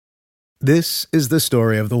This is the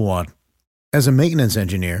story of the one. As a maintenance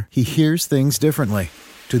engineer, he hears things differently.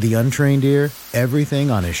 To the untrained ear,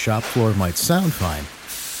 everything on his shop floor might sound fine,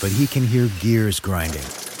 but he can hear gears grinding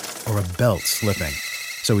or a belt slipping.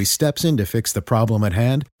 So he steps in to fix the problem at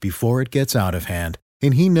hand before it gets out of hand.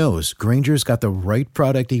 And he knows Grainger's got the right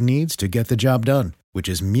product he needs to get the job done, which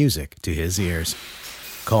is music to his ears.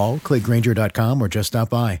 Call, click Grainger.com, or just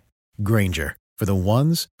stop by. Grainger, for the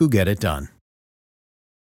ones who get it done.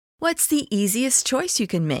 What's the easiest choice you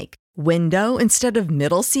can make? Window instead of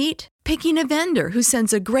middle seat? Picking a vendor who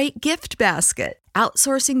sends a great gift basket?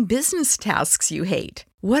 Outsourcing business tasks you hate?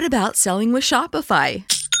 What about selling with Shopify?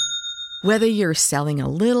 Whether you're selling a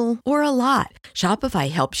little or a lot,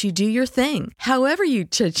 Shopify helps you do your thing, however you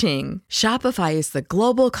cha-ching. Shopify is the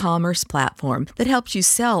global commerce platform that helps you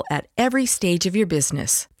sell at every stage of your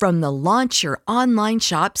business. From the launch your online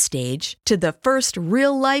shop stage to the first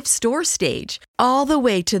real-life store stage, all the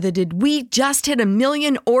way to the did we just hit a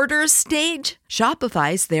million orders stage.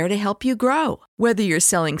 Shopify's there to help you grow. Whether you're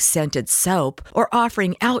selling scented soap or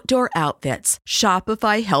offering outdoor outfits,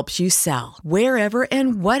 Shopify helps you sell. Wherever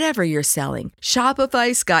and whatever you're selling,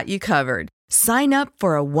 Shopify's got you covered. Sign up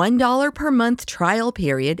for a $1 per month trial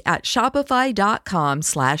period at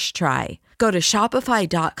shopify.com/try. Go to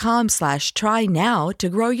shopify.com/try now to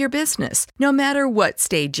grow your business, no matter what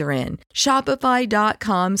stage you're in.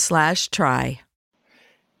 Shopify.com/try.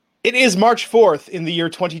 It is March 4th in the year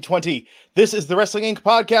 2020. This is the Wrestling Inc.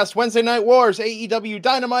 podcast, Wednesday Night Wars, AEW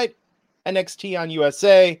Dynamite, NXT on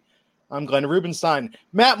USA. I'm Glenn Rubenstein.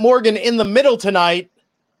 Matt Morgan in the middle tonight.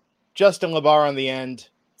 Justin LaBar on the end.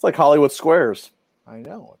 It's like Hollywood squares. I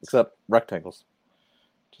know. Except rectangles.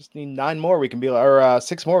 Just need 9 more. We can be, or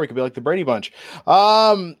 6 more. We can be like the Brady Bunch.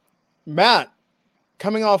 Matt,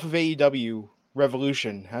 coming off of AEW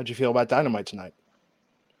Revolution, how'd you feel about Dynamite tonight?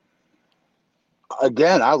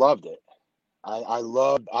 Again, I loved it. I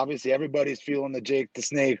loved, obviously, everybody's feeling the Jake the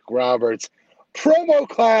Snake Roberts promo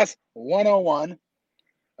class 101.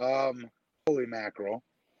 Holy mackerel.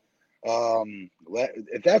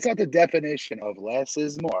 If that's not the definition of less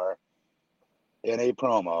is more in a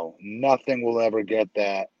promo, nothing will ever get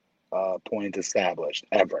that point established.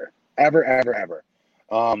 Ever.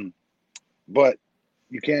 But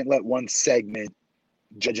you can't let one segment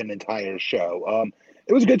judge an entire show.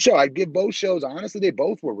 It was a good show. I'd give both shows, honestly, they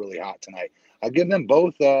both were really hot tonight. I'd give them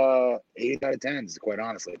both 8 out of 10s, quite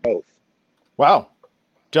honestly, both. Wow.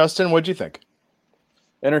 Justin, what'd you think?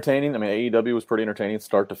 Entertaining. I mean, AEW was pretty entertaining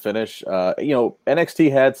start to finish.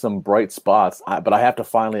 NXT had some bright spots, but I have to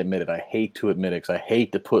finally admit it. I hate to admit it because I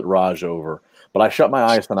hate to put Raj over. But I shut my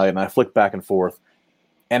eyes tonight and I flicked back and forth.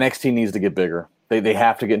 NXT needs to get bigger. They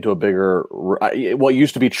have to get into a bigger – what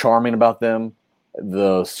used to be charming about them,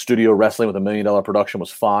 the studio wrestling with $1 million production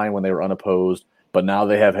was fine when they were unopposed, but now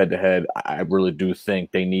they have head-to-head. I really do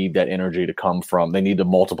think they need that energy to come from. They need to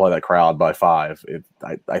multiply that crowd by 5.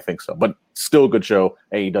 I think so. But still a good show.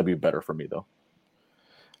 AEW better for me, though.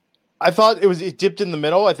 I thought it dipped in the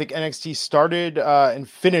middle. I think NXT started and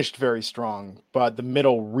finished very strong, but the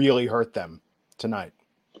middle really hurt them tonight.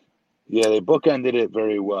 Yeah, they bookended it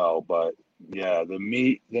very well, but yeah, the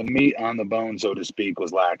meat on the bone, so to speak,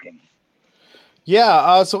 was lacking.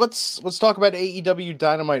 Yeah, so let's talk about AEW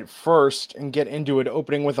Dynamite first and get into it,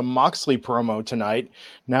 opening with a Moxley promo tonight.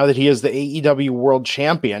 Now that he is the AEW World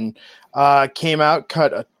Champion, came out,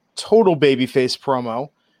 cut a total babyface promo,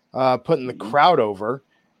 putting the crowd over,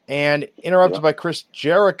 and interrupted by Chris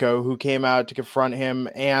Jericho, who came out to confront him,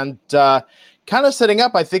 and kind of setting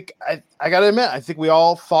up, I think, I got to admit, I think we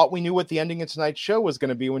all thought we knew what the ending of tonight's show was going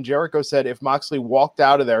to be when Jericho said if Moxley walked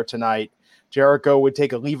out of there tonight, Jericho would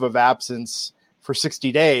take a leave of absence for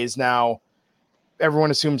 60 days. Now, everyone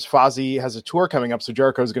assumes Fozzy has a tour coming up, so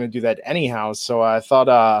Jericho is going to do that anyhow. So I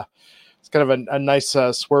thought it's kind of a nice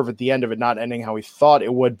swerve at the end of it not ending how we thought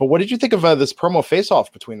it would. But what did you think of this promo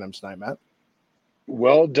face-off between them tonight, Matt?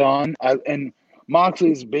 Well done. And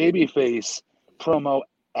Moxley's babyface promo,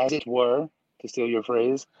 as it were, to steal your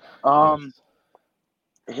phrase,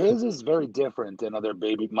 his is very different than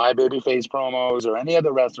my babyface promos or any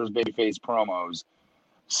other wrestler's babyface promos.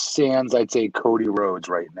 Sans, I'd say, Cody Rhodes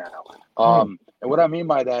right now. And what I mean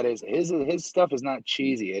by that is his stuff is not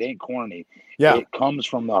cheesy. It ain't corny. Yeah. It comes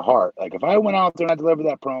from the heart. Like, if I went out there and I delivered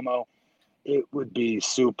that promo, it would be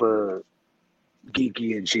super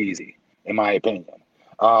geeky and cheesy, in my opinion.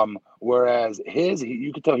 Whereas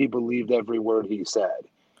you could tell he believed every word he said.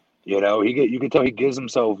 You know, you could tell he gives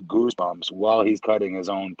himself goosebumps while he's cutting his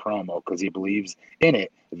own promo because he believes in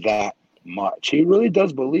it that much. He really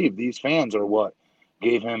does believe these fans are what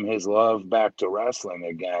gave him his love back to wrestling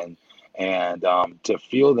again. And to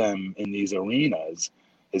feel them in these arenas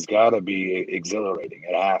has got to be exhilarating.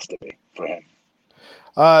 It has to be for him.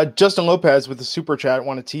 Justin Lopez with the super chat,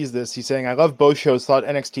 want to tease this. He's saying, I love both shows. Thought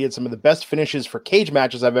NXT had some of the best finishes for cage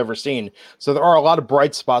matches I've ever seen. So there are a lot of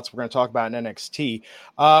bright spots we're going to talk about in NXT.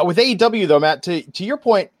 With AEW, though, Matt, to your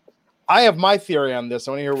point, I have my theory on this.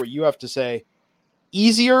 I want to hear what you have to say.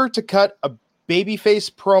 Easier to cut a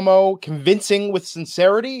babyface promo convincing with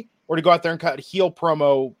sincerity, or to go out there and cut a heel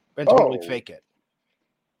promo and totally fake it?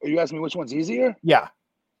 Are you asking me which one's easier? Yeah.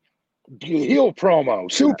 Heel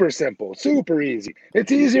promo, super simple, super easy.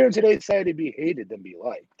 It's easier in today's society to be hated than be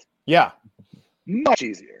liked. Yeah. Much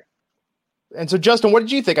easier. And so, Justin, what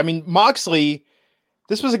did you think? I mean, Moxley,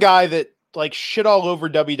 this was a guy that like shit all over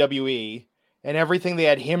WWE and everything they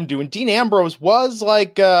had him do. And Dean Ambrose was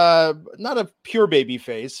like not a pure baby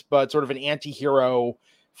face, but sort of an anti-hero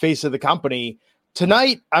face of the company.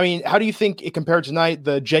 Tonight, I mean, how do you think it compared tonight,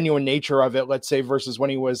 the genuine nature of it, let's say, versus when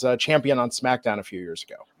he was champion on SmackDown a few years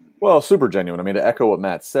ago? Well, super genuine. I mean, to echo what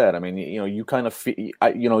Matt said, I mean, you kind of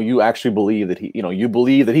you actually believe that you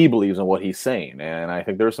believe that he believes in what he's saying. And I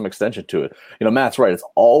think there's some extension to it. Matt's right. It's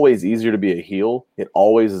always easier to be a heel. It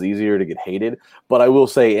always is easier to get hated. But I will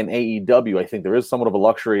say in AEW, I think there is somewhat of a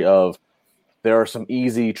luxury of there are some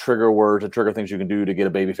easy trigger words and trigger things you can do to get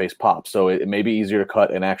a babyface pop. So it may be easier to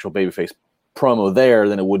cut an actual babyface promo there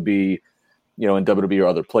than it would be, in WWE or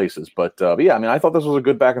other places. But yeah, I mean, I thought this was a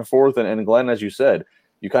good back and forth. And Glenn, as you said,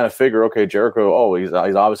 you kind of figure, okay, Jericho, he's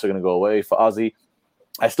obviously going to go away. Fozzy,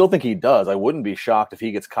 I still think he does. I wouldn't be shocked if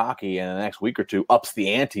he gets cocky and in the next week or two ups the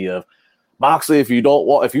ante of Moxley. If you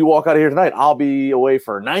walk out of here tonight, I'll be away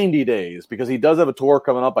for 90 days, because he does have a tour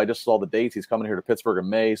coming up. I just saw the dates. He's coming here to Pittsburgh in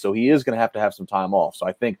May, so he is going to have some time off. So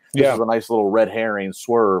I think this is a nice little red herring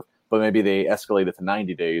swerve, but maybe they escalate it to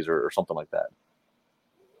 90 days or something like that.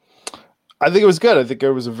 I think it was good. I think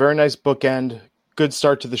it was a very nice bookend. Good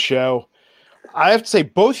start to the show. I have to say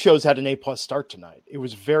both shows had an A+ start tonight. It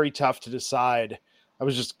was very tough to decide. I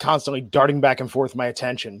was just constantly darting back and forth my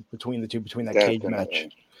attention between the two, between that cage match.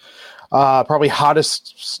 Probably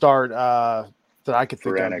hottest start that I could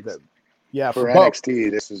think of. For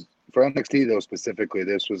NXT, for NXT though specifically,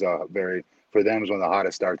 this was for them was one of the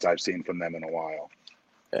hottest starts I've seen from them in a while.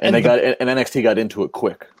 And NXT got into it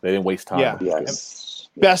quick. They didn't waste time. Yeah. Yes.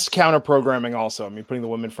 Best counter programming also. I mean, putting the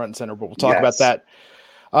women front and center, but we'll talk about that.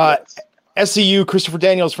 SCU, Christopher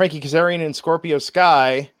Daniels, Frankie Kazarian, and Scorpio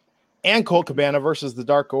Sky, and Colt Cabana versus the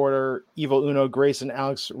Dark Order, Evil Uno, Grayson,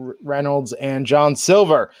 Alex Reynolds, and John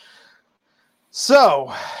Silver.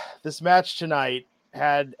 So, this match tonight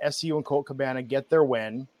had SCU and Colt Cabana get their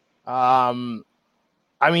win. I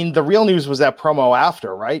mean, the real news was that promo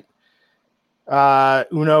after, right?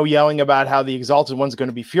 Uno yelling about how the Exalted One's going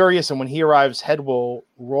to be furious, and when he arrives, heads will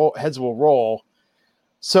roll.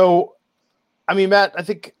 So, I mean, Matt, I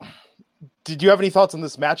think... Did you have any thoughts on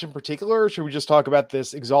this match in particular, or should we just talk about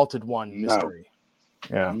this Exalted One mystery?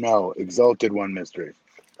 No, Exalted One mystery.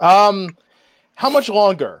 How much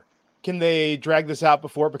longer can they drag this out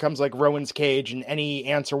before it becomes like Rowan's Cage and any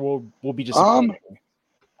answer will be disappointing?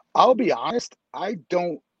 I'll be honest, I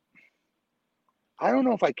don't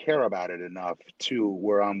know if I care about it enough to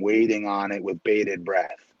where I'm waiting on it with bated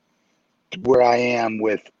breath, where I am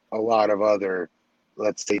with a lot of other,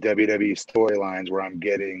 let's say, WWE storylines where I'm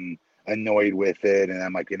getting annoyed with it, and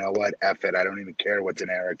I'm like, you know what, F it, I don't even care what's in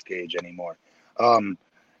Eric's cage anymore. Do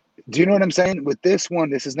you know what I'm saying? With this one,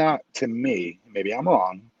 this is not, to me, maybe I'm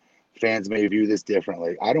wrong, fans may view this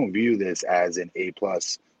differently. I don't view this as an A+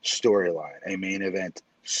 storyline, a main event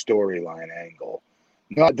storyline angle.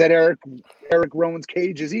 Not that Eric Rowan's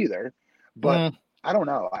cage is either, but I don't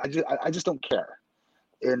know. I just don't care.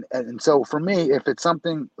 And so for me, if it's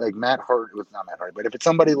something like Matt Hardy, not Matt Hardy, but if it's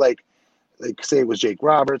somebody like say it was Jake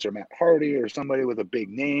Roberts or Matt Hardy or somebody with a big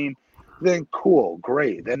name, then cool,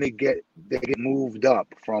 great. Then they get moved up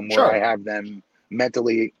from where I have them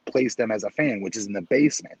mentally place them as a fan, which is in the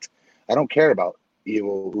basement. I don't care about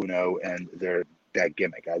Evil Uno and that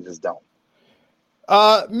gimmick. I just don't.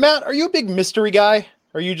 Matt, are you a big mystery guy?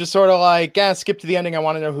 Or are you just sort of like, skip to the ending, I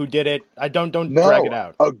want to know who did it? Don't drag it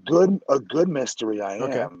out. A good mystery I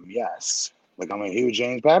am, yes. Like, I'm a huge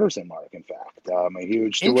James Patterson mark, in fact. I'm a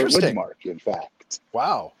huge Stuart Woods mark, in fact.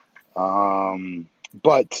 Wow.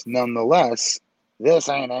 But nonetheless, this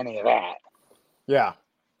ain't any of that. Yeah.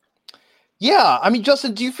 Yeah. I mean,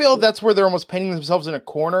 Justin, do you feel that's where they're almost painting themselves in a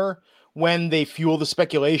corner when they fuel the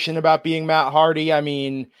speculation about being Matt Hardy? I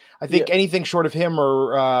mean, I think anything short of him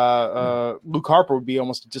or Luke Harper would be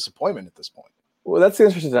almost a disappointment at this point. Well, that's the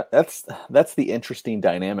interesting. That's the interesting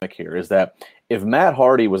dynamic here. Is that if Matt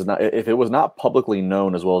Hardy if it was not publicly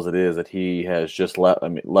known as well as it is that he has just left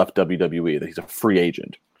WWE, that he's a free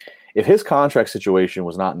agent, if his contract situation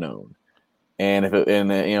was not known, and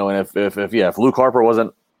if Luke Harper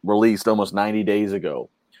wasn't released almost 90 days ago,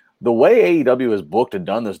 the way AEW has booked and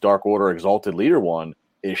done this Dark Order Exalted Leader one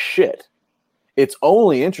is shit. It's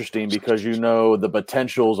only interesting because you know the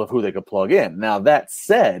potentials of who they could plug in. Now, that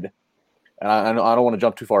said, and I don't want to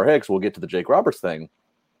jump too far ahead because we'll get to the Jake Roberts thing.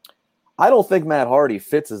 I don't think Matt Hardy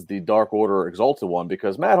fits as the Dark Order Exalted one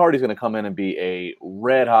because Matt Hardy's going to come in and be a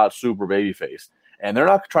red-hot super babyface. And they're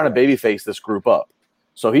not trying to babyface this group up.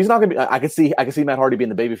 So he's not going to be – I can see Matt Hardy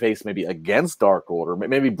being the babyface maybe against Dark Order.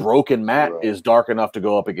 Maybe Broken Matt is dark enough to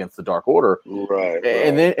go up against the Dark Order. Right.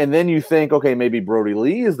 And then you think, okay, maybe Brody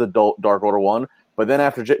Lee is the Dark Order one. But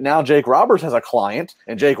then now Jake Roberts has a client,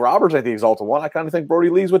 and Jake Roberts ain't the Exalted one. I kind of think Brody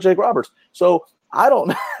Lee's with Jake Roberts. So I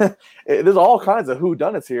don't – there's all kinds of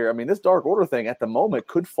whodunits here. I mean, this Dark Order thing at the moment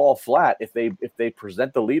could fall flat if they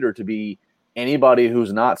present the leader to be anybody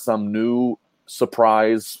who's not some new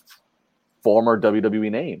surprise – former WWE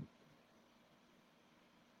name.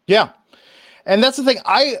 Yeah. And that's the thing.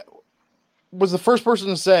 I was the first person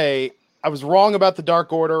to say I was wrong about the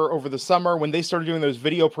Dark Order over the summer when they started doing those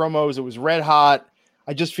video promos. It was red hot.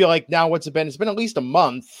 I just feel like now what's it been? It's been at least a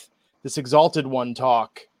month, this Exalted One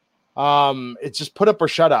talk. It's just put up or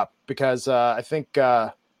shut up because I think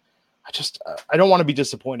I don't want to be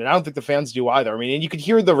disappointed. I don't think the fans do either. I mean, and you could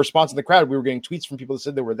hear the response in the crowd. We were getting tweets from people that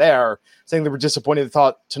said they were there saying they were disappointed. They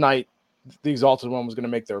thought tonight the Exalted One was going to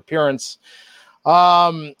make their appearance.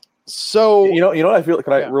 So you know what I feel like.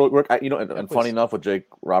 Real quick? Yeah, funny enough with Jake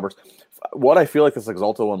Roberts, what I feel like this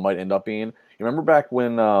Exalted One might end up being. You remember back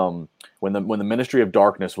when the Ministry of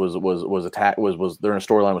Darkness was attacked was they're in a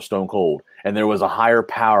storyline with Stone Cold, and there was a higher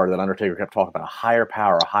power that Undertaker kept talking about, a higher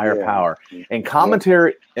power, and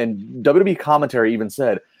commentary and WWE commentary even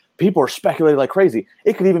said. People are speculating like crazy.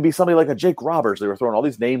 It could even be somebody like a Jake Roberts. They were throwing all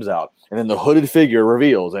these names out, and then the hooded figure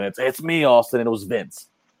reveals, and it's me, Austin, and it was Vince.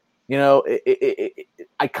 You know,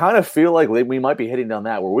 I kind of feel like we might be heading down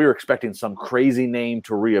that where we were expecting some crazy name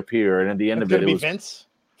to reappear, and at the end of it, it was Vince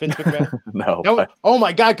McMahon. No. Oh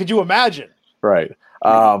my God, could you imagine? Right.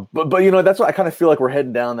 But you know, that's what I kind of feel like we're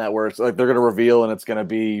heading down that where it's like they're going to reveal, and it's going to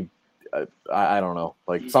be I don't know,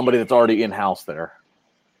 like somebody that's already in house there.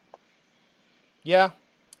 Yeah.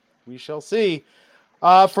 We shall see.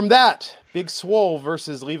 From that, Big Swole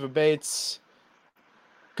versus Leva Bates.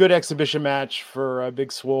 Good exhibition match for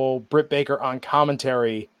Big Swole. Britt Baker on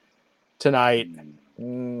commentary tonight. I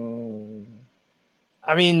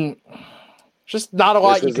mean, just not a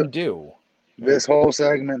lot you can do. This whole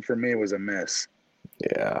segment for me was a miss.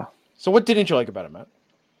 Yeah. So what didn't you like about it, Matt?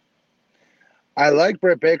 I like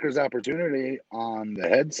Britt Baker's opportunity on the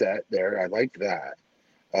headset there. I liked that.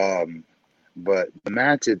 But the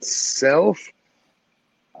match itself,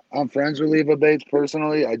 I'm friends with Leva Bates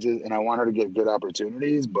personally. I want her to get good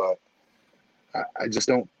opportunities, but I just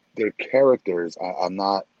don't. Their characters, I'm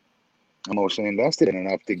not emotionally invested in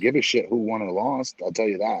enough to give a shit who won or lost. I'll tell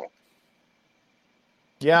you that.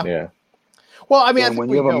 Yeah. Well, I mean, when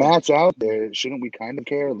you have a match out there, shouldn't we kind of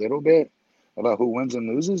care a little bit about who wins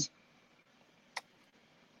and loses?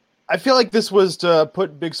 I feel like this was to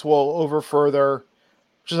put Big Swole over further.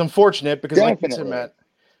 Which is unfortunate because, like you said, Matt,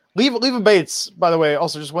 Leva Bates, by the way,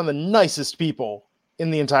 also just one of the nicest people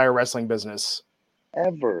in the entire wrestling business.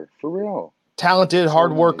 Ever. For real. Talented,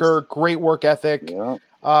 hard worker, great work ethic. Yeah.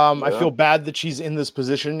 I feel bad that she's in this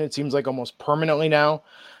position. It seems like almost permanently now.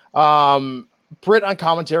 Britt on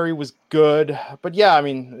commentary was good. But, yeah, I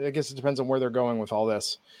mean, I guess it depends on where they're going with all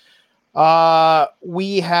this.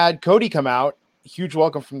 We had Cody come out. Huge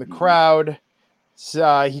welcome from the crowd.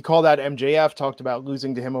 He called out MJF, talked about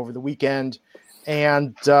losing to him over the weekend,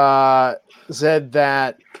 and said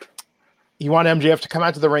that he wanted MJF to come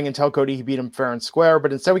out to the ring and tell Cody he beat him fair and square.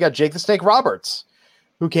 But instead, we got Jake the Snake Roberts,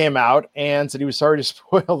 who came out and said he was sorry to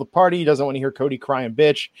spoil the party. He doesn't want to hear Cody cry and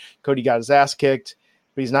bitch. Cody got his ass kicked,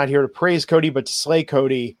 but he's not here to praise Cody, but to slay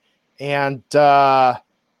Cody. And yeah,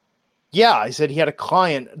 I said he had a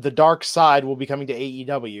client. The Dark Side will be coming to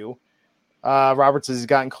AEW. Roberts has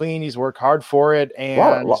gotten clean. He's worked hard for it.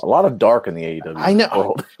 And a lot of dark in the AEW I know.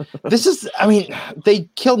 world. This is, I mean, they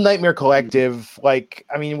killed Nightmare Collective. Like,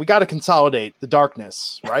 I mean, we got to consolidate the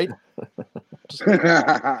darkness, right?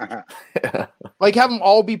 Like, have them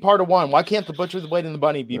all be part of one. Why can't the Butcher, the Blade, and the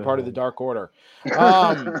Bunny be part of the Dark Order?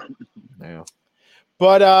 Yeah.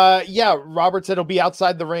 But yeah, Robert said he'll be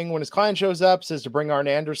outside the ring when his client shows up, says to bring Arn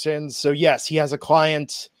Anderson. So yes, he has a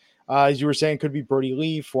client. As you were saying, could be Brody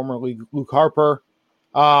Lee, formerly Luke Harper.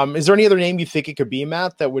 Is there any other name you think it could be,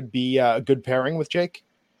 Matt, that would be a good pairing with Jake?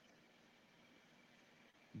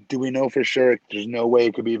 Do we know for sure there's no way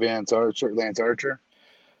it could be Lance Archer?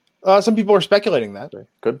 Some people are speculating that.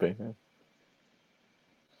 Could be. Yeah.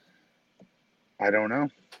 I don't know.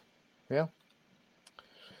 Yeah.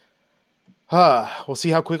 We'll see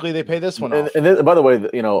how quickly they pay this one off. And by the way,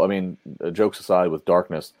 I mean, jokes aside with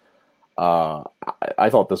Darkness, I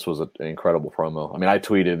thought this was an incredible promo. I mean, I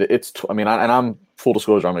tweeted I'm full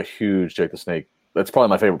disclosure, I'm a huge Jake the Snake. That's probably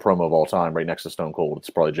my favorite promo of all time, right next to Stone Cold. It's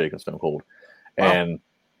probably Jake and Stone Cold. Wow. And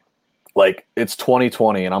like, it's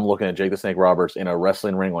 2020, and I'm looking at Jake the Snake Roberts in a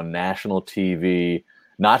wrestling ring on national TV,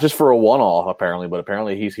 not just for a one-off, apparently, but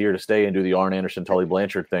apparently he's here to stay and do the Arn Anderson, Tully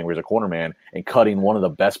Blanchard thing where he's a corner man and cutting one of the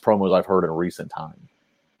best promos I've heard in recent time.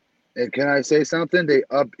 And can I say something? He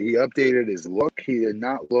updated his look. He did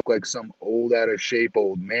not look like some old, out of shape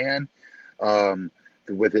old man.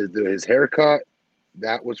 With his haircut,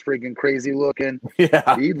 that was freaking crazy looking.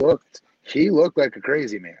 Yeah, he looked like a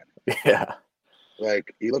crazy man. Yeah,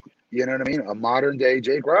 like he looked. You know what I mean? A modern day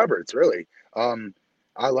Jake Roberts, really.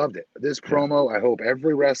 I loved it. This promo, I hope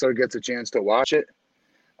every wrestler gets a chance to watch it,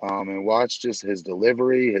 and watch just his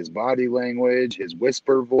delivery, his body language, his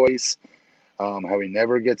whisper voice. How he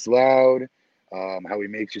never gets loud, how he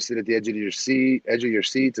makes you sit at the edge of your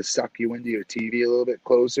seat to suck you into your TV a little bit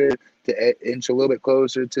closer, to inch a little bit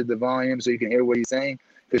closer to the volume so you can hear what he's saying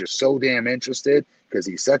because you're so damn interested because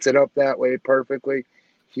he sets it up that way perfectly.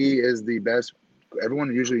 He is the best.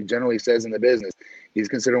 Everyone generally says in the business, he's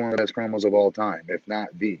considered one of the best promos of all time, if not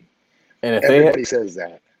the. And if everybody says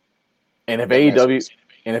that. And if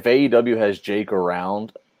AEW has Jake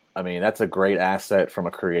around, I mean, that's a great asset from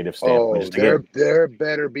a creative standpoint. There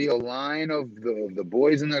better be a line of the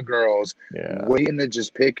boys and the girls waiting to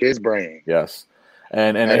just pick his brain. Yes,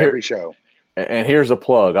 and every show. And here's a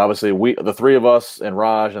plug. Obviously, the three of us and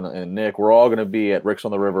Raj and Nick, we're all going to be at Rick's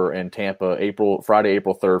on the River in Tampa, Friday,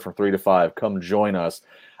 April 3rd from 3 to 5. Come join us.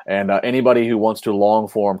 And anybody who wants to long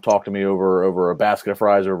form talk to me over a basket of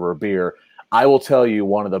fries or over a beer, I will tell you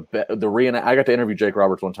one of I got to interview Jake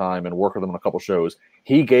Roberts one time and work with him on a couple shows.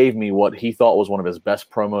 He gave me what he thought was one of his best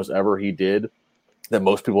promos ever he did that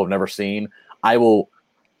most people have never seen. I will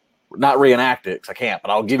not reenact it because I can't,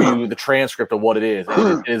 but I'll give you the transcript of what it is.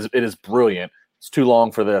 It is brilliant. It's too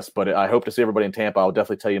long for this, but I hope to see everybody in Tampa. I'll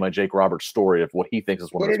definitely tell you my Jake Roberts story of what he thinks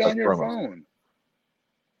is one of his best promos. Put it on your phone.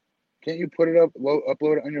 Can't you put it up,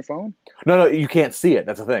 upload it on your phone? No, you can't see it.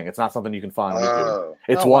 That's the thing. It's not something you can find on YouTube.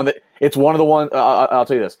 It's one of the ones. I'll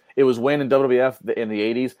tell you this. It was when in WWF in the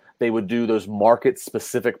 80s they would do those market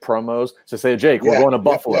specific promos. So say, Jake, we're going to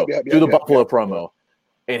Buffalo. Do the Buffalo promo.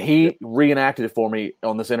 And he reenacted it for me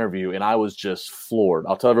on this interview, and I was just floored.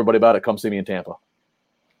 I'll tell everybody about it. Come see me in Tampa.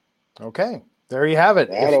 Okay, there you have it.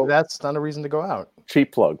 If that's not a reason to go out.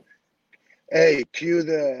 Cheap plug. Hey, cue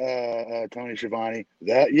the Tony Schiavone.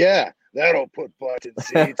 That'll put butts in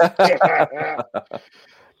seats.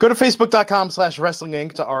 Go to facebook.com/Wrestling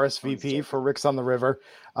Inc. to RSVP for Rick's on the River.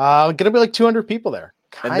 Going to be like 200 people there.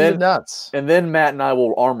 Kind of nuts. And then Matt and I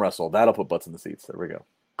will arm wrestle. That'll put butts in the seats. There we go.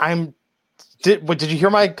 Did you hear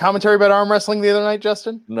my commentary about arm wrestling the other night,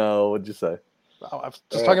 Justin? No, what'd you say? I was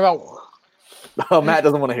just talking about. Oh, Matt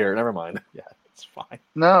doesn't want to hear it. Never mind. Yeah, it's fine.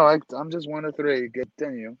 No, I'm just 1 of 3.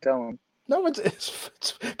 Continue. Tell him. No, it's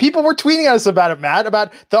people were tweeting at us about it, Matt,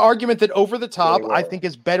 about the argument that Over the Top, I think,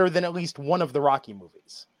 is better than at least one of the Rocky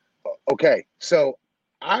movies. Okay, so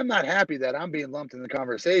I'm not happy that I'm being lumped in the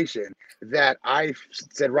conversation that I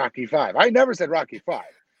said Rocky 5. I never said Rocky 5.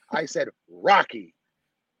 I said Rocky.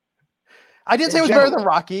 I didn't say it was better than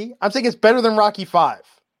Rocky. I'm saying it's better than Rocky 5.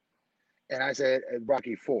 And I said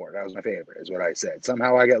Rocky 4. That was my favorite, is what I said.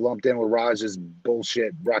 Somehow I get lumped in with Raj's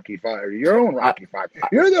bullshit Rocky 5. Or your own Rocky 5.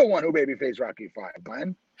 You're the one who babyfaced Rocky 5,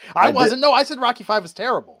 Glenn. I wasn't. No, I said Rocky 5 was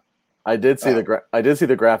terrible. I did see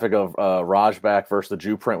the graphic of Raj back versus the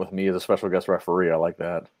Jew print with me as a special guest referee. I like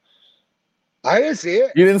that. I didn't see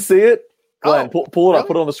it. You didn't see it? Glenn, pull it really? Up.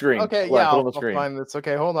 Put it on the screen. Okay, Glenn, I'll find this.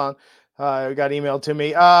 Okay, hold on. It got emailed to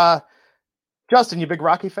me. Justin, you a big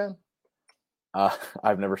Rocky fan?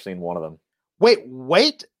 I've never seen one of them.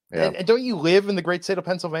 Wait. Yeah. And don't you live in the great state of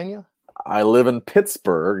Pennsylvania? I live in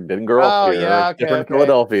Pittsburgh. Didn't grow up here. Yeah, okay, in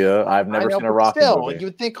Philadelphia. I've never seen a Rocky movie. You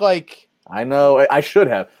would think like... I know. I should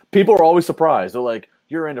have. People are always surprised. They're like,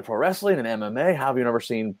 you're into pro wrestling and MMA. How have you never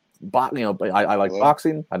seen... I like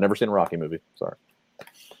boxing. I've never seen a Rocky movie. Sorry.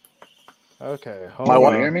 Okay. My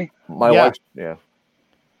wife, hear me? My wife... Yeah.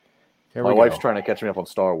 My wife's trying to catch me up on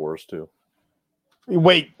Star Wars, too.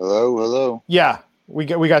 Wait. Hello. Yeah. We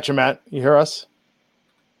got you, Matt. You hear us?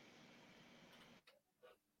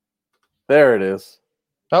 There it is.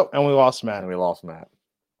 Oh, and we lost Matt. And we lost Matt.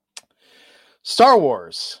 Star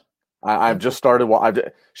Wars. I've just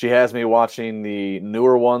started. She has me watching the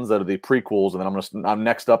newer ones that are the prequels, and then I'm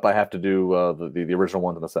next up. I have to do the original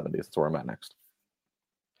ones in the 70s. That's where I'm at next.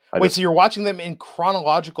 So you're watching them in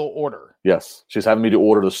chronological order? Yes, she's having me to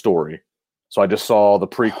order the story. So I just saw the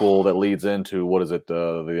prequel that leads into what is it?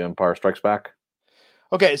 The Empire Strikes Back.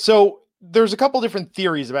 Okay, so there's a couple different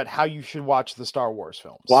theories about how you should watch the Star Wars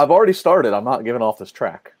films. Well, I've already started. I'm not giving off this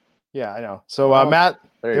track. Yeah, I know. So Matt,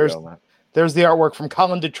 there's go, Matt. There's the artwork from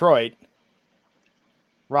Colin Detroit.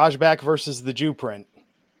 Rajbak versus the Jew print.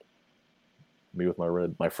 Me with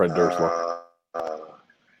my Fred Durst look.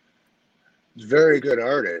 Very good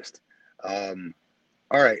artist.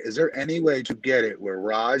 All right, is there any way to get it where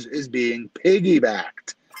Raj is being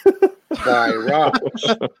piggybacked by Raj?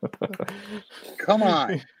 Come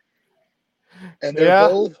on. And they're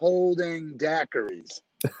both holding daiquiris.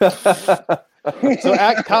 So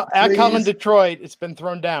at Colin Detroit, it's been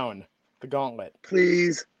thrown down, the gauntlet.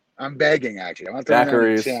 Please. I'm begging, actually. I'm not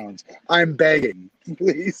throwing down challenge. I'm begging,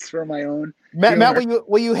 please, for my own. Matt,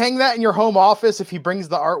 will you hang that in your home office if he brings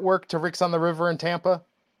the artwork to Rick's on the River in Tampa?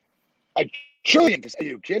 Are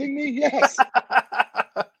you kidding me? Yes.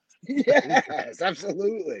 Yes,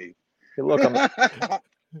 absolutely. Hey, look,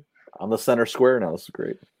 I'm the center square now. This is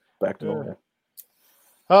great. Back to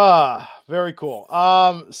normal. Very cool.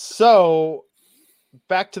 So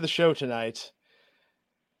back to the show tonight.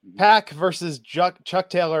 Pac versus Chuck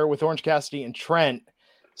Taylor with Orange Cassidy and Trent.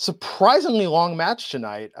 Surprisingly long match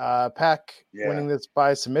tonight. Pac winning this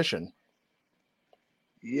by submission.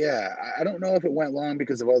 Yeah, I don't know if it went long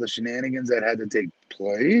because of all the shenanigans that had to take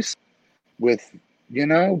place with,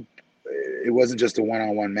 it wasn't just a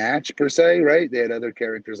one-on-one match per se, right? They had other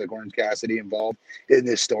characters like Orange Cassidy involved in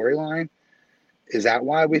this storyline. Is that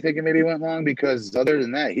why we think it maybe went long? Because other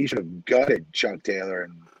than that, he should have gutted Chuck Taylor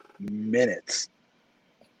in minutes.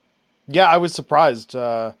 Yeah, I was surprised.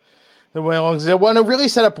 It went long. They want to really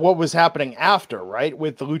set up what was happening after, right?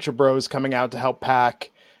 With the Lucha Bros coming out to help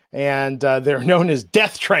Pac. And they're known as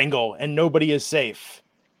Death Triangle, and nobody is safe.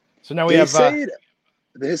 So now we have. Say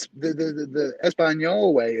the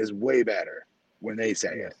Espanol way is way better when they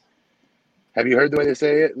say it. Have you heard the way they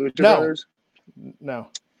say it, Lucha Brothers? No.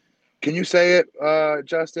 Can you say it,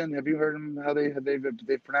 Justin? Have you heard them how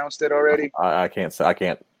they've pronounced it already? I can't say. I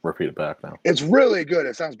can't repeat it back now. It's really good.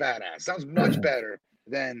 It sounds badass. It sounds much better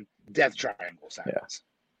than Death Triangle sounds. Yeah.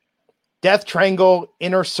 Death Triangle,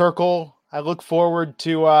 Inner Circle. I look forward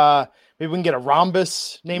to maybe we can get a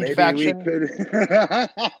Rhombus named faction.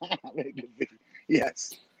 Maybe.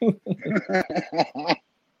 Yes.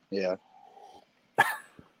 Yeah.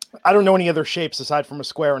 I don't know any other shapes aside from a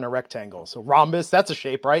square and a rectangle. So rhombus, that's a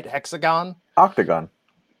shape, right? Hexagon? Octagon,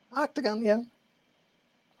 yeah.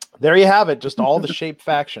 There you have it. Just all the shape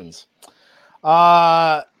factions.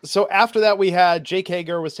 So after that, we had Jake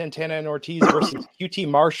Hager with Santana and Ortiz versus QT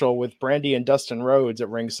Marshall with Brandy and Dustin Rhodes at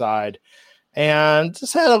ringside. And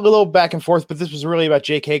just had a little back and forth, but this was really about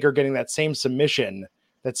Jake Hager getting that same submission,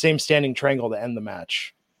 that same standing triangle to end the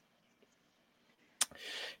match.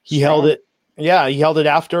 He held it. Yeah, he held it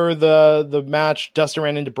after the match. Dustin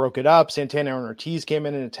ran in to broke it up. Santana and Ortiz came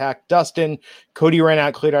in and attacked Dustin. Cody ran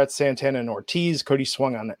out, cleared out Santana and Ortiz. Cody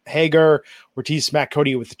swung on Hager. Ortiz smacked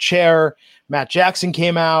Cody with a chair. Matt Jackson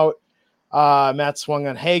came out. Matt swung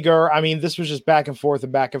on Hager. I mean, this was just back and forth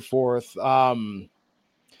and back and forth.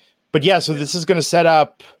 But yeah, so this is going to set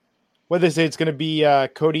up, what they say, it's going to be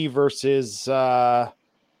Cody versus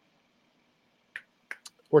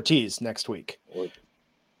Ortiz next week.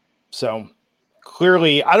 So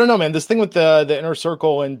clearly, I don't know, man. This thing with the Inner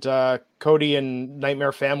Circle and Cody and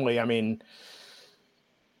Nightmare Family, I mean,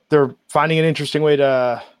 they're finding an interesting way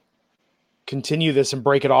to continue this and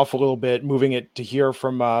break it off a little bit, moving it to here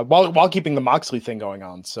from while keeping the Moxley thing going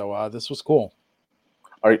on. So this was cool.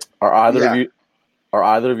 Are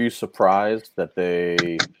either of you surprised that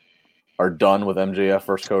they are done with MJF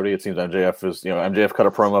versus Cody? It seems MJF cut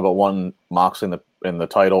a promo about one Moxley in the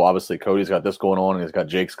title. Obviously, Cody's got this going on, and he's got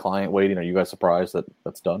Jake's client waiting. Are you guys surprised that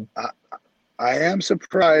that's done? I am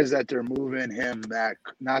surprised that they're moving him back.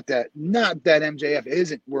 Not that MJF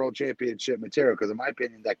isn't world championship material, because in my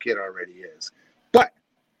opinion, that kid already is. But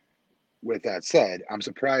with that said, I'm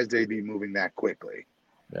surprised they'd be moving that quickly.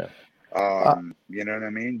 Yeah. You know what I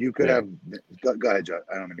mean? You could have. Go ahead, Joe.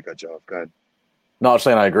 I don't mean to cut you off. Go ahead. No, I'm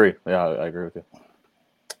saying I agree. Yeah, I agree with you.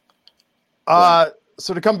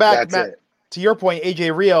 So to come back, Matt, to your point,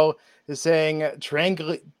 AJ Rio is saying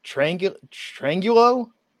Trangulo. Tranguelo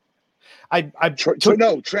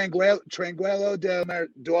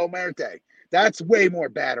del Muerte. That's way more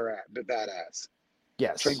badass.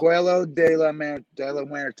 Yes. Tranguelo de la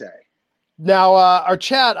Muerte. Now, our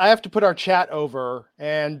chat, I have to put our chat over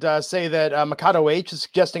and say that Mikado H is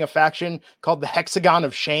suggesting a faction called the Hexagon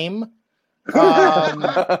of Shame. Can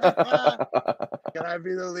I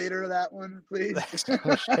be the leader of that one, please?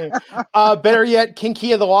 Better yet, King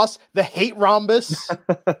Kia the Lost, the Hate Rhombus.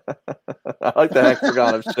 I like the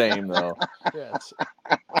Hexagon of Shame, though. Yes.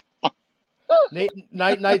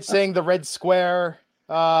 Night saying the Red Square.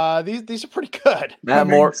 These are pretty good. Matt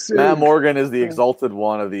Morgan is the exalted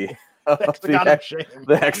one of the Hexagon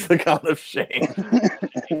of Shame.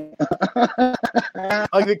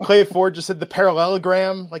 Like the Clay Ford just said, the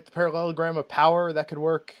parallelogram, like the parallelogram of power, that could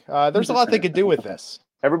work. There's a lot they could do with this.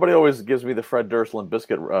 Everybody always gives me the Fred Durst Limp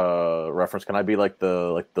Bizkit reference. Can I be like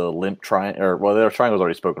the limp triangle? Or well, the triangle's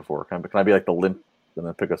already spoken for. Can I be like the limp and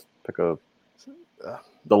then pick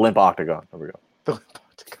the limp octagon? There we go. The limp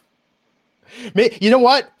octagon. You know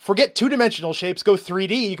what? Forget 2-dimensional shapes. Go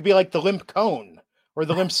 3D. You could be like the limp cone or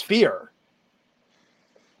the limp sphere.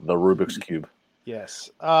 The Rubik's Cube. Yes.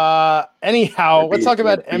 Anyhow, let's talk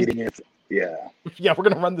about Yeah. Yeah, we're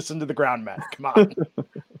gonna run this into the ground, Matt. Come on.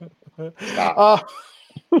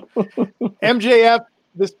 MJF,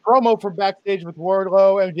 this promo from backstage with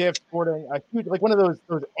Wardlow, MJF sporting a huge, like one of those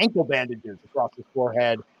ankle bandages across his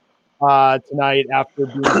forehead tonight after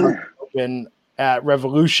being open at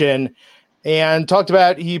Revolution, and talked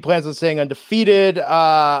about he plans on staying undefeated.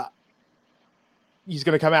 He's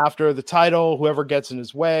going to come after the title, whoever gets in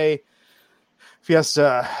his way. If he has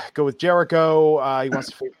to go with Jericho, he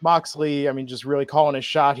wants to face Moxley. I mean, just really calling his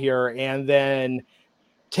shot here. And then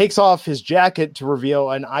takes off his jacket to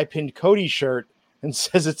reveal an I Pinned Cody shirt and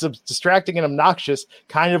says it's distracting and obnoxious,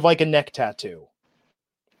 kind of like a neck tattoo.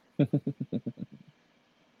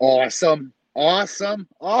 Awesome.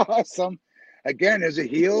 Again, as a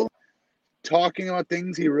heel, talking about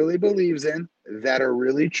things he really believes in that are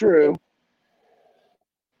really true.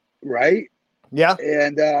 Right? Yeah.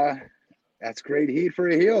 And that's great heat for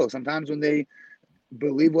a heel. Sometimes when they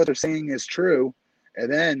believe what they're saying is true,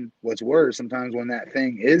 and then what's worse, sometimes when that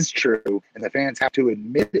thing is true and the fans have to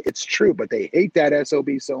admit it's true, but they hate that SOB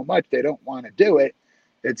so much they don't want to do it,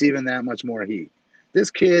 it's even that much more heat.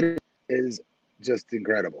 This kid is just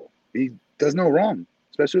incredible. He does no wrong,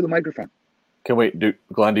 especially with the microphone.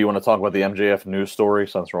 Glenn, do you want to talk about the MJF news story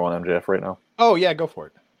since we're on MJF right now? Oh, yeah, go for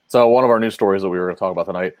it. So one of our news stories that we were going to talk about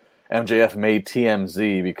tonight, MJF made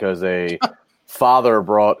TMZ because a father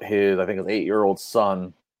brought his 8-year-old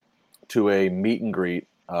son to a meet and greet,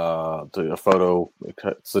 to a photo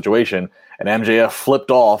situation, and MJF flipped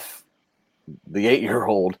off the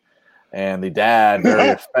 8-year-old, and the dad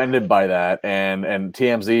very offended by that, and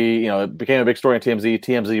TMZ, it became a big story on TMZ.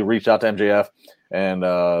 TMZ reached out to MJF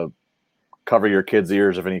and cover your kids'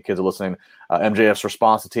 ears if any kids are listening. MJF's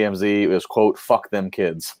response to TMZ is, quote, "Fuck them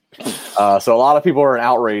kids." So a lot of people are in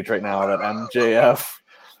outrage right now that MJF,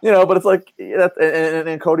 but it's like,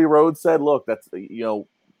 and Cody Rhodes said, look, that's, you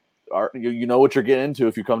know what you're getting into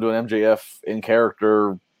if you come to an MJF in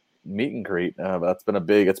character meet and greet. It's been a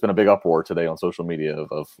big uproar today on social media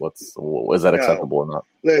of is that acceptable or not?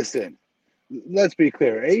 Listen, let's be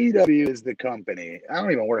clear. AEW is the company. I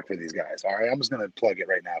don't even work for these guys. All right, I'm just going to plug it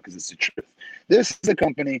right now because it's the truth. This is the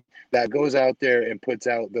company that goes out there and puts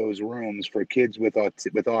out those rooms for kids with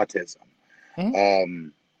autism. Mm-hmm.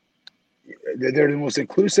 They're the most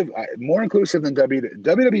inclusive, more inclusive than WWE.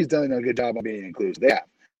 WWE's done a good job of being inclusive. They have.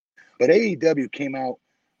 But AEW came out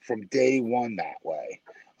from day one that way.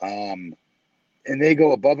 And they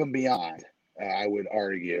go above and beyond, I would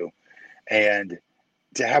argue. And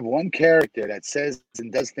to have one character that says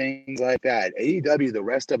and does things like that, AEW, the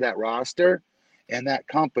rest of that roster and that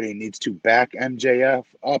company needs to back MJF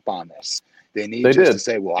up on this. They need to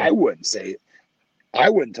say, well, I wouldn't say it. I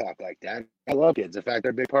wouldn't talk like that. I love kids. In fact,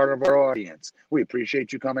 they're a big part of our audience. We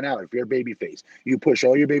appreciate you coming out. If you're a baby face, you push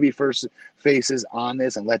all your baby faces on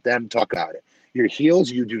this and let them talk about it. Your heels,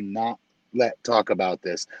 you do not let talk about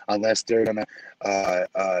this unless they're going to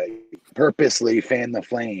purposely fan the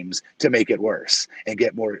flames to make it worse and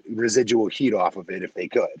get more residual heat off of it if they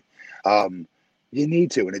could. You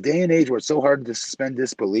need to. In a day and age where it's so hard to suspend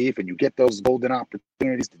disbelief and you get those golden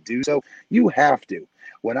opportunities to do so, you have to.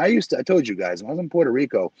 When I told you guys, when I was in Puerto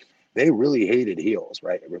Rico, they really hated heels,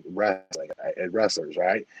 right? Wrestlers,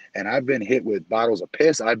 right? And I've been hit with bottles of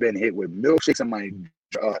piss. I've been hit with milkshakes in my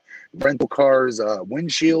rental car's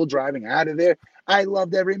windshield driving out of there. I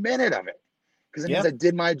loved every minute of it because it means I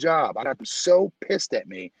did my job. I got them so pissed at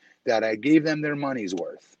me that I gave them their money's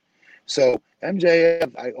worth. So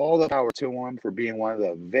MJF, all the power to him for being one of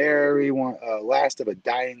the very last of a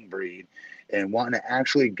dying breed and wanting to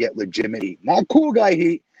actually get legitimate heat. Not cool guy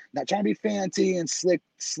heat, not trying to be fancy and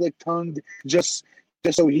slick-tongued just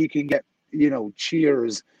so he can get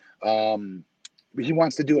cheers. He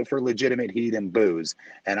wants to do it for legitimate heat and booze,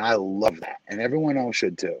 and I love that, and everyone else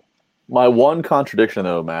should too. My one contradiction,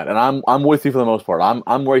 though, Matt, and I'm with you for the most part.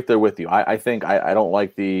 I'm right there with you. I think I don't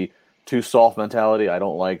like the too soft mentality. I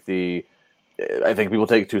don't like I think people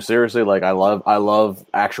take it too seriously. Like I love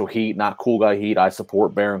actual heat, not cool guy heat. I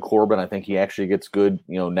support Baron Corbin. I think he actually gets good,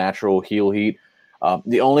 natural heel heat.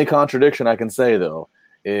 The only contradiction I can say though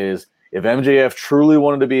is if MJF truly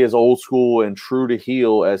wanted to be as old school and true to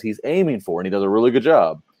heel as he's aiming for, and he does a really good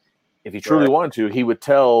job, if he truly wanted to, he would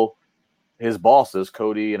tell his bosses,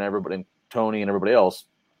 Cody and everybody, and Tony and everybody else,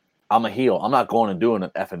 I'm a heel. I'm not going and doing an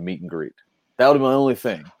effing meet and greet. That would be my only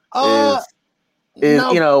thing. No,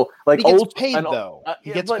 like he gets old paid though.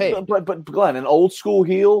 He gets paid. But Glenn, an old school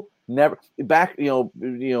heel never back.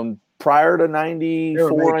 Prior to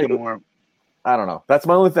 '94. I don't know. That's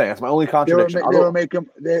my only thing. That's my only contradiction. They were making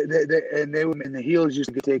and the heels used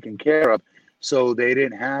to get taken care of, so they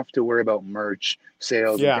didn't have to worry about merch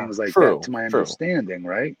sales and things like that. To my understanding,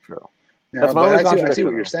 right? True. Now, that's my only contradiction. I see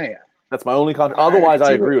what you're saying. That's my only contradiction. Otherwise,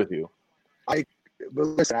 I agree with you. But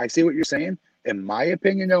listen, I see what you're saying. In my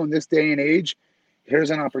opinion, though, in this day and age,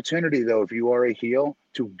 here's an opportunity, though, if you are a heel,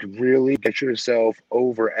 to really get yourself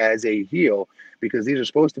over as a heel, because these are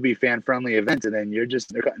supposed to be fan-friendly events, and then they're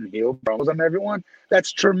cutting heel promos on everyone.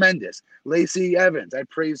 That's tremendous. Lacey Evans, I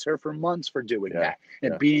praised her for months for doing that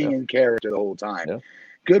and being in character the whole time. Yeah.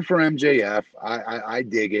 Good for MJF. I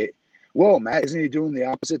dig it. Whoa, Matt, isn't he doing the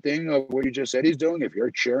opposite thing of what you just said he's doing? If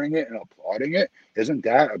you're cheering it and applauding it, isn't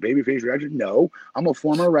that a babyface reaction? No. I'm a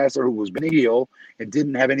former wrestler who was been a heel and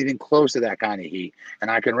didn't have anything close to that kind of heat.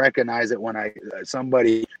 And I can recognize it when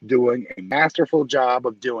somebody doing a masterful job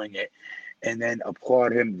of doing it and then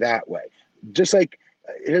applaud him that way. Just like,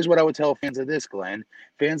 here's what I would tell fans of this, Glenn.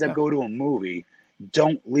 Fans that go to a movie,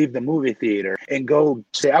 don't leave the movie theater and go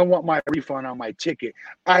say, I want my refund on my ticket.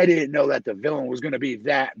 I didn't know that the villain was going to be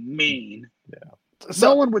that mean. Yeah.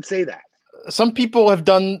 No one would say that. Some people have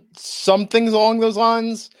done some things along those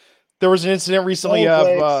lines. There was an incident recently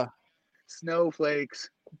of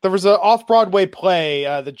Snowflakes. There was an off-Broadway play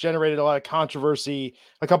that generated a lot of controversy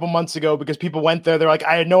a couple months ago because people went there. They're like,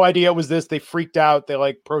 I had no idea it was this. They freaked out.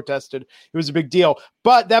 They protested. It was a big deal.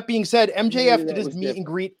 But that being said, MJF did his meet and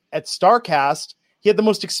greet at StarCast. He had the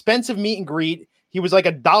most expensive meet and greet. He was like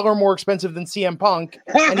 $1 more expensive than CM Punk.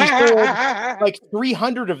 And he sold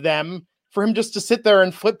 300 of them for him just to sit there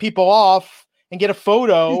and flip people off and get a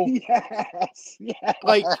photo. Yes.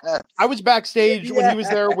 I was backstage when he was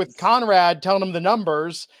there with Conrad telling him the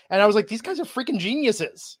numbers. And I was like, these guys are freaking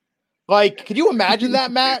geniuses. Could you imagine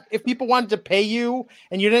that, Matt? If people wanted to pay you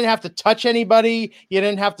and you didn't have to touch anybody, you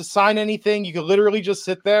didn't have to sign anything. You could literally just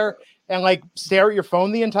sit there and stare at your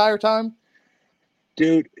phone the entire time.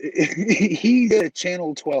 Dude, he did a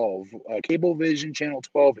Channel 12, Cablevision Channel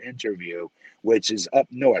 12 interview, which is up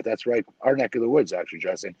north. That's right. Our neck of the woods, actually,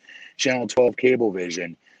 Justin. Channel 12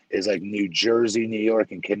 Cablevision is New Jersey, New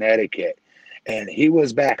York, and Connecticut. And he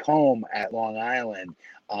was back home at Long Island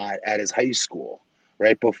at his high school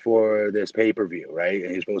right before this pay-per-view, right?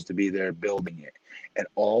 And he's supposed to be there building it. And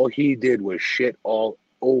all he did was shit all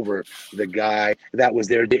over the guy that was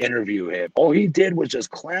there to interview him. All he did was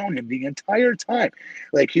just clown him the entire time.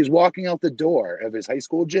 He's walking out the door of his high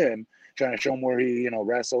school gym, trying to show him where he,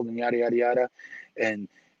 wrestled and yada, yada, yada. And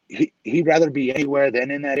he'd rather be anywhere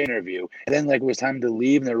than in that interview. And then it was time to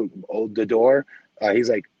leave the door. He's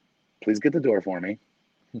like, please get the door for me.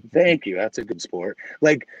 Thank you. That's a good sport.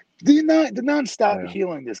 The non-stop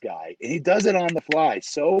healing this guy. And he does it on the fly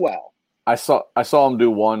so well. I saw him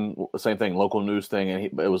do one same thing, local news thing,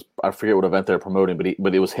 and it was, I forget what event they're promoting,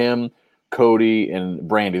 but it was him, Cody, and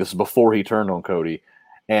Brandy. This is before he turned on Cody,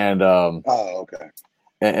 and okay.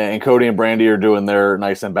 And Cody and Brandy are doing their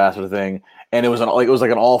nice ambassador thing, and it was an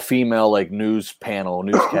all-female news panel,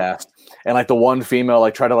 newscast, and the one female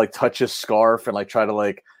tried to touch his scarf and try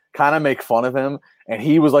to kind of make fun of him. And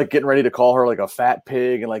he was getting ready to call her a fat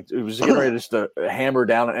pig, and it was getting ready just to hammer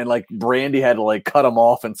down. And Brandy had to cut him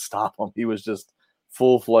off and stop him. He was just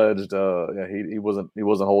full-fledged. He wasn't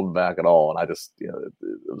holding back at all. And I just, it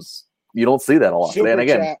was, you don't see that a lot. Super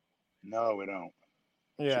again, chat. No, we don't.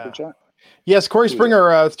 Yeah. Super chat. Yes, Corey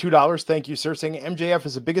Springer with $2. Thank you, sir. Saying MJF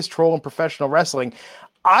is the biggest troll in professional wrestling.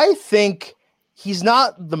 I think he's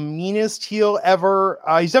not the meanest heel ever.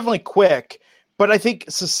 He's definitely quick. But I think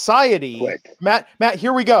society, Matt,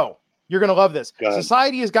 here we go. You're going to love this.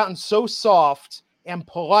 Society has gotten so soft and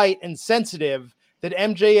polite and sensitive that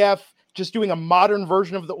MJF, just doing a modern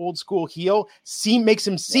version of the old school heel, makes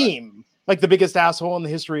him seem like the biggest asshole in the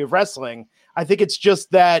history of wrestling. I think it's just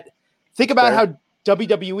that, think about how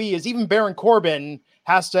WWE is. Even Baron Corbin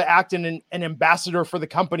has to act in an ambassador for the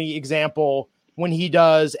company example when he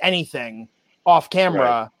does anything off camera.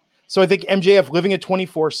 Right. So I think MJF living at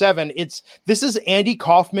 24/7, this is Andy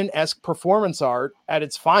Kaufman-esque performance art at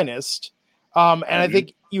its finest. And I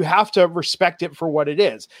think you have to respect it for what it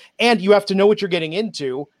is. And you have to know what you're getting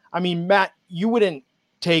into. I mean, Matt, you wouldn't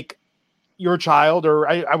take your child, or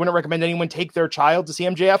I wouldn't recommend anyone take their child to see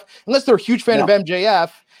MJF unless they're a huge fan of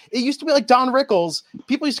MJF. It used to be like Don Rickles.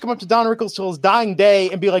 People used to come up to Don Rickles till his dying day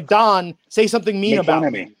and be like, Don, say something mean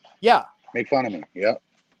about me. Yeah. Make fun of me. Yeah,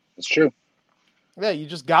 it's true. Yeah, you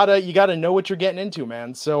just gotta know what you're getting into,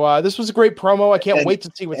 man. So this was a great promo. I can't wait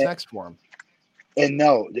to see what's next for him. And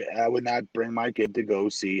no, I would not bring my kid to go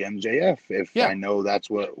see MJF if I know that's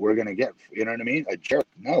what we're gonna get. You know what I mean? A jerk.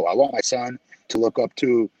 No, I want my son to look up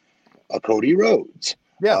to a Cody Rhodes,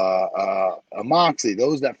 a Moxley,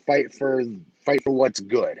 those that fight for what's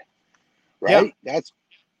good, right? Yeah.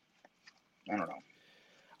 I don't know.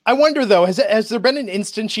 I wonder though, has there been an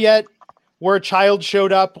instance yet where a child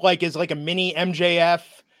showed up like as like a mini MJF,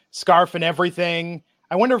 scarf and everything?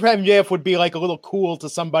 I wonder if MJF would be like a little cool to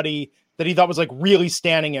somebody that he thought was like really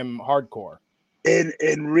standing him hardcore.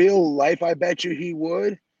 In real life, I bet you he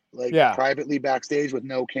would. Privately backstage with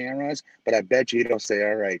no cameras, but I bet you he'll say,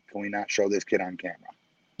 "All right, can we not show this kid on camera?"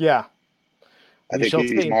 Yeah, I think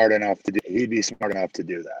he'd be smart enough to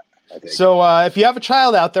do that. I think. So if you have a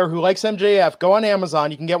child out there who likes MJF, go on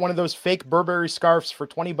Amazon. You can get one of those fake Burberry scarves for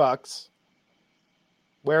 $20.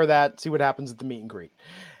 Wear that. See what happens at the meet and greet.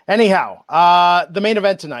 Anyhow, the main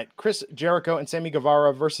event tonight: Chris Jericho and Sammy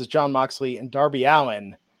Guevara versus Jon Moxley and Darby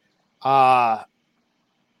Allin.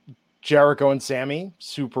 Jericho and Sammy,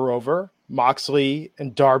 super over. Moxley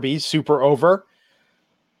and Darby, super over.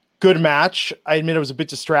 Good match. I admit I was a bit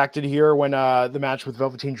distracted here when the match with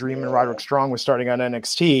Velveteen Dream and Roderick Strong was starting on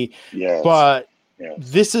NXT. Yes. But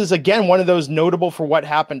this is, again, one of those notable for what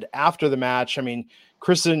happened after the match. I mean,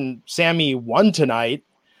 Chris and Sammy won tonight.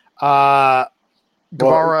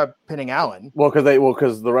 Guevara pinning Allin.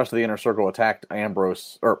 Because the rest of the Inner Circle attacked there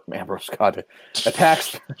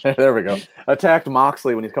we go. Attacked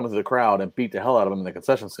Moxley when he's coming to the crowd and beat the hell out of him in the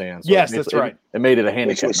concession stand. So yes, that's right. It made it a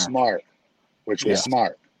handicap match. Which was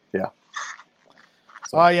smart. Yeah.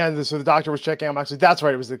 So the doctor was checking out Moxley. That's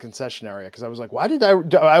right. It was the concession area. Because I was like, why did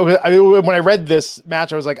when I read this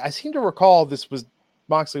match, I was like, I seem to recall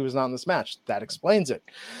Moxley was not in this match. That explains it.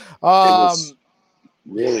 It was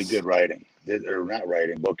really good writing. Or not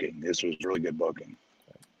writing, booking. This was really good booking.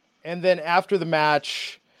 And then after the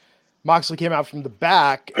match, Moxley came out from the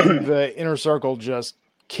back, and the Inner Circle just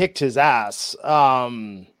kicked his ass,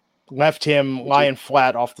 left him lying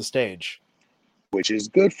flat off the stage. Which is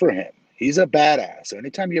good for him. He's a badass. So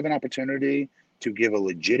anytime you have an opportunity to give a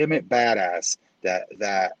legitimate badass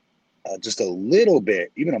that just a little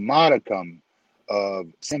bit, even a modicum of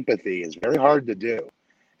sympathy is very hard to do.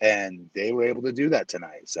 And they were able to do that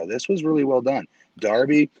tonight. So this was really well done.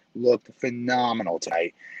 Darby looked phenomenal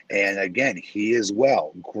tonight. And again, he as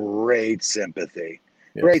well. Great sympathy.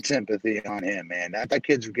 Yes. Great sympathy on him, man. That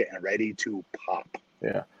kid's getting ready to pop.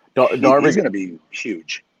 Yeah. Darby's going to be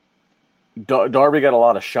huge. Darby got a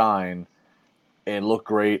lot of shine and looked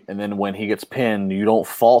great. And then when he gets pinned, you don't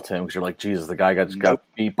fault him because you're like, Jesus, the guy got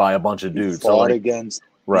beat by a bunch of dudes. Fought against.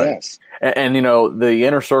 Right. Yes. And the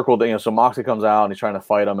Inner Circle, so Moxley comes out and he's trying to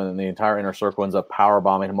fight him, and then the entire Inner Circle ends up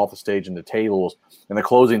powerbombing him off the stage into tables. And the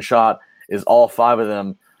closing shot is all five of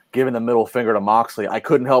them giving the middle finger to Moxley. I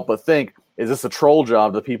couldn't help but think, is this a troll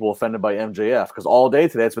job to people offended by MJF? Because all day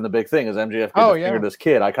today it's been the big thing is MJF giving the finger to this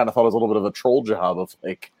kid. I kind of thought it was a little bit of a troll job of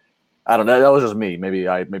like, I don't know. That was just me. Maybe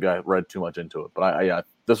I read too much into it, but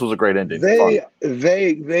this was a great ending.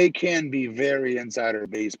 They can be very insider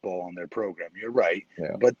baseball on their program. You're right,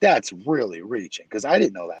 but that's really reaching because I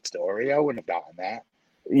didn't know that story. I wouldn't have gotten that.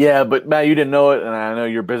 Yeah, but Matt, you didn't know it, and I know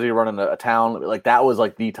you're busy running a town. Like that was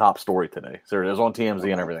like the top story today. So it was on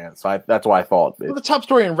TMZ and everything. So that's why I thought the top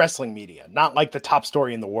story in wrestling media, not like the top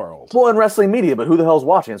story in the world. Well, in wrestling media, but who the hell's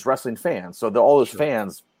watching? It's wrestling fans. So all those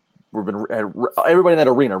fans. Everybody in that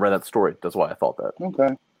arena read that story. That's why I thought that.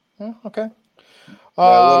 Okay. Okay.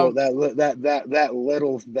 That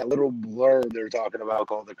little blur they're talking about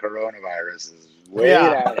called the coronavirus is way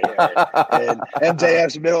out here. And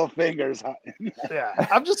MJF's middle fingers. Yeah.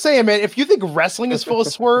 I'm just saying, man, if you think wrestling is full of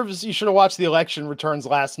swerves, you should have watched the election returns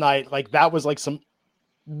last night. Like that was like some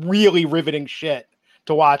really riveting shit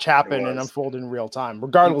to watch happen and unfold in real time,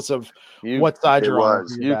 regardless of what side you're on.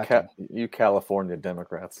 You California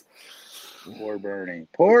Democrats. Poor Bernie.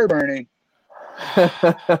 Poor Bernie.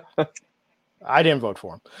 I didn't vote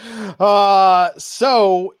for him.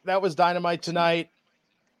 So that was Dynamite tonight.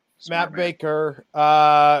 Matt Baker.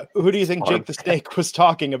 Who do you think Jake the Snake was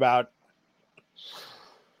talking about?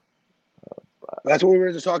 That's what we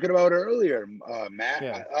were just talking about earlier, Matt.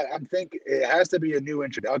 Yeah. I'm thinking it has to be a new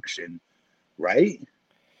introduction, right?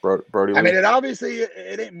 Brody. I mean,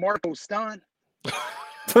 it ain't Marco Stunt.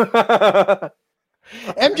 MJF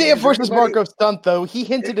versus Marco Stunt, though. He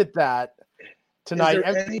hinted at that tonight.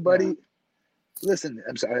 Is there anybody? Listen,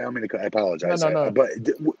 I'm sorry. I apologize. No. But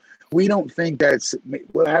we don't think that's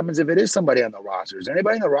what happens if it is somebody on the roster. Is there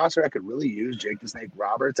anybody on the roster that could really use Jake the Snake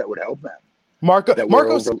Roberts that would help them?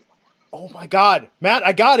 Marco's. Oh my God, Matt!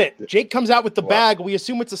 I got it. Jake comes out with the bag. We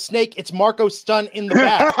assume it's a snake. It's Marco Stunt in the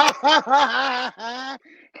bag.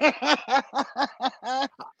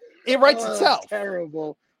 It writes itself.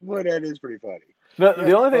 Terrible. Well, that is pretty funny.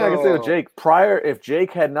 The only thing I can say with Jake, if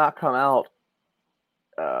Jake had not come out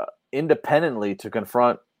independently to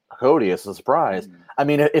confront Cody, it's a surprise. I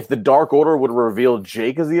mean, if the Dark Order would reveal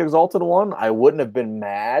Jake as the Exalted One, I wouldn't have been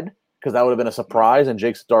mad because that would have been a surprise and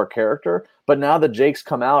Jake's a dark character. But now that Jake's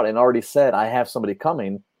come out and already said, I have somebody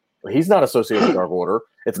coming, he's not associated with Dark Order.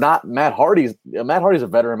 It's not Matt Hardy's. Matt Hardy's a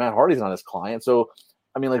veteran. Matt Hardy's not his client. So,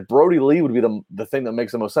 I mean, like Brody Lee would be the thing that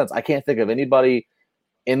makes the most sense. I can't think of anybody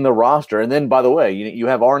in the roster. And then, by the way, you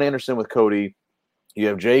have Arn Anderson with Cody. You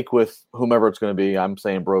have Jake with whomever it's going to be. I'm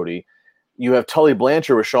saying Brody. You have Tully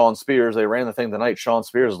Blanchard with Shawn Spears. They ran the thing tonight. Shawn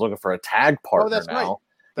Spears is looking for a tag partner now. Right.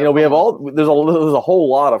 We have there's a whole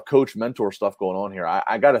lot of coach mentor stuff going on here.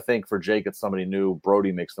 I got to think for Jake, it's somebody new.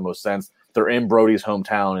 Brody makes the most sense. They're in Brody's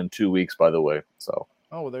hometown in 2 weeks, by the way. So,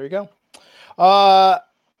 well, there you go.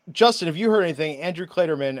 Justin, have you heard anything? Andrew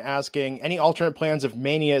Claterman asking any alternate plans if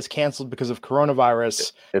Mania is canceled because of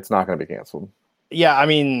coronavirus. It's not going to be canceled. Yeah, I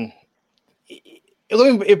mean,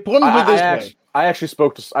 let me put it this way. I actually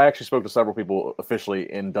spoke to several people officially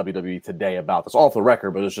in WWE today about this, off the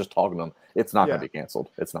record, but it's just talking to them. It's not going to be canceled.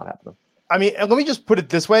 It's not happening. I mean, let me just put it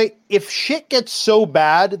this way. If shit gets so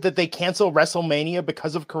bad that they cancel WrestleMania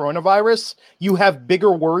because of coronavirus, you have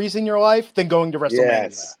bigger worries in your life than going to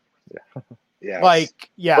WrestleMania. Yes.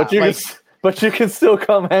 But you can still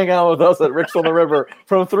come hang out with us at Rick's on the River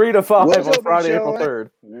from 3 to 5 on Friday, April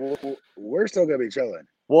 3rd. We're still going to be chilling.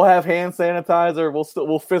 We'll have hand sanitizer.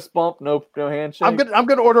 We'll fist bump. No handshake. I'm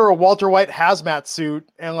gonna order a Walter White hazmat suit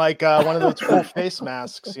and like one of those full face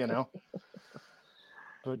masks.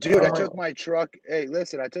 But, dude, I took my truck. Hey,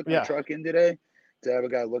 listen, I took my truck in today to have a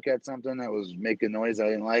guy look at something that was making noise I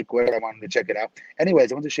didn't like. Whatever, I wanted to check it out.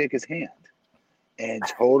 Anyways, I went to shake his hand, and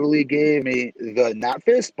totally gave me the not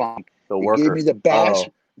fist bump. The worker gave me the bash. Oh.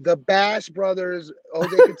 The Bash Brothers,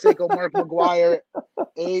 Jose Canseco, Mark McGuire,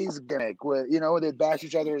 A's gimmick, where they bash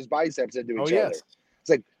each other's biceps into each other. It's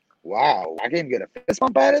like, wow, I can't even get a fist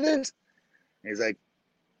bump out of this. And he's like,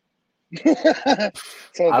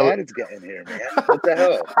 so bad it's getting here, man. What the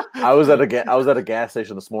hell? I was at a gas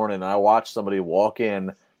station this morning, and I watched somebody walk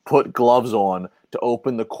in, put gloves on to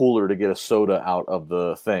open the cooler to get a soda out of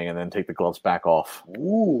the thing, and then take the gloves back off.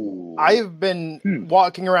 Ooh. I've been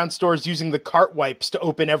walking around stores using the cart wipes to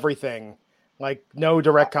open everything, like no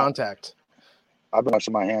direct contact. I've been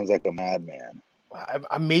washing my hands like a madman.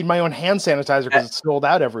 I made my own hand sanitizer because it's sold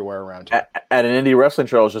out everywhere around here. At an indie wrestling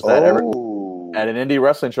show, it's just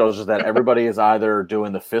that everybody is either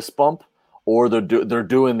doing the fist bump or they're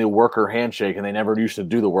doing the worker handshake, and they never used to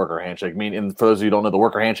do the worker handshake. I mean, and for those of you who don't know, the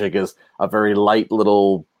worker handshake is a very light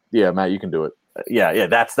little. Yeah, Matt, you can do it. Yeah,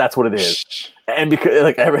 that's what it is. And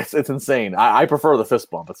because it's insane. I prefer the fist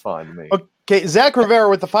bump. It's fine to me. Okay, Zach Rivera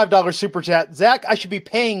with the $5 super chat. Zach, I should be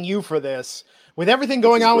paying you for this. With everything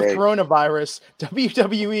going on with coronavirus,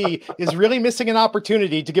 WWE is really missing an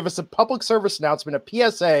opportunity to give us a public service announcement, a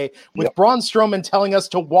PSA, with Braun Strowman telling us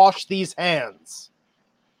to wash these hands.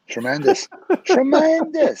 Tremendous.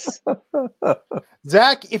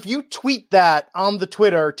 Zach, if you tweet that on the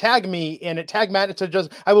Twitter, tag me in it, tag Matt,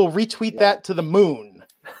 I will retweet that to the moon.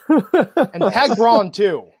 And tag Braun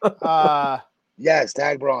too. Yes,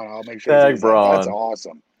 tag Braun. I'll make sure. Tag Braun. That's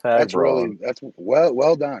awesome. That's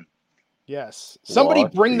well done. Yes. Somebody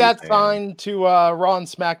bring that sign to Raw and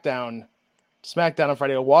SmackDown. SmackDown on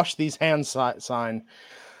Friday. Wash these hands sign.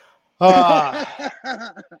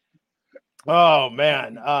 Oh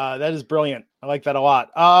man, that is brilliant. I like that a lot.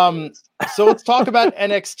 So let's talk about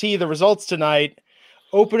NXT. The results tonight: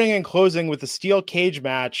 opening and closing with the steel cage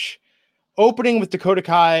match. Opening with Dakota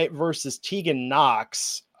Kai versus Tegan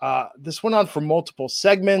Nox. This went on for multiple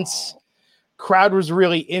segments. Crowd was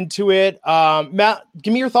really into it. Matt,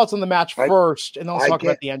 give me your thoughts on the match first, and then let's talk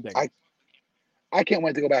about the ending. I can't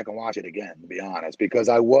wait to go back and watch it again, to be honest, because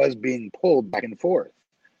I was being pulled back and forth.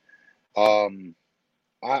 I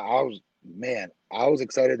was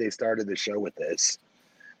excited they started the show with this.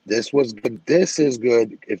 This was good. This is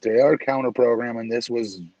good. If they are counter programming, this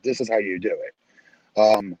is how you do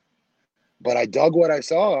it. But I dug what I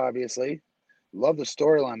saw. Obviously, love the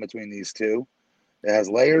storyline between these two. It has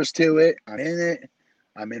layers to it. I'm in it.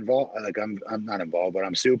 I'm involved. Like I'm not involved, but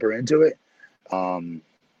I'm super into it. And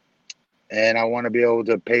I want to be able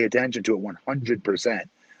to pay attention to it 100%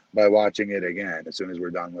 by watching it again as soon as we're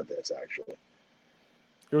done with this. Actually,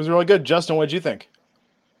 It was really good. Justin, what did you think?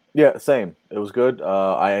 Yeah, same. It was good.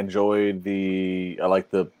 I enjoyed I like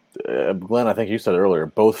the Glenn. I think you said earlier,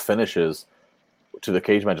 both finishes to the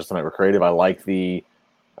cage matches tonight were creative. I like the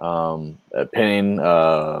pinning.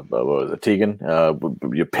 What was it, Tegan?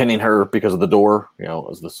 You're pinning her because of the door.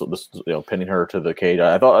 Pinning her to the cage.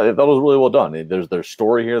 I thought it was really well done. There's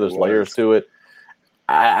story here. There's layers to it.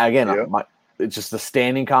 It's just the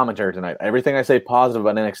standing commentary tonight. Everything I say positive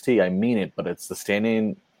about NXT, I mean it, but it's the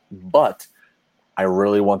standing. But I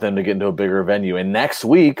really want them to get into a bigger venue. And next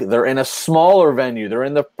week, they're in a smaller venue. They're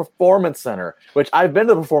in the Performance Center, which I've been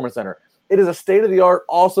to the Performance Center. It is a state-of-the-art,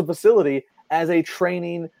 awesome facility as a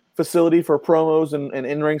training facility for promos and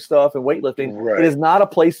in-ring stuff and weightlifting. Right. It is not a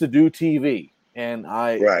place to do TV. And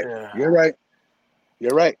You're right.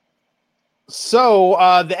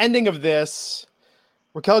 So the ending of this,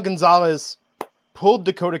 Raquel Gonzalez pulled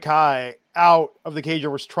Dakota Kai out of the cage,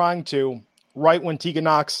 or was trying to, right when Tegan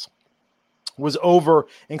Nox was over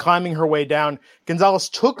and climbing her way down. Gonzalez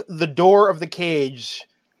took the door of the cage,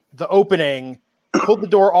 the opening, pulled the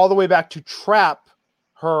door all the way back to trap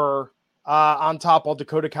her on top while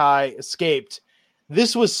Dakota Kai escaped.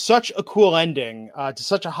 This was such a cool ending to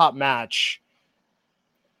such a hot match.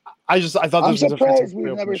 I thought this was a fantastic way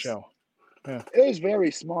to open the show. Yeah. It was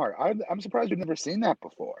very smart. I'm surprised we've never seen that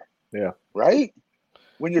before. Yeah. Right?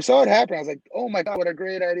 When you saw it happen, I was like, oh my God, what a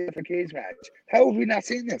great idea for a cage match. How have we not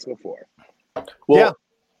seen this before? Well,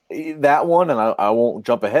 that one, and I won't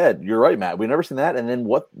jump ahead. You're right, Matt. We've never seen that. And then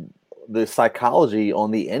what the psychology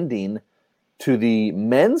on the ending to the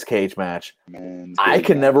men's cage match, I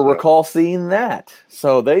can never recall seeing that.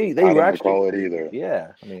 So they don't actually recall it either.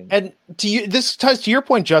 Yeah, I mean, and this ties to your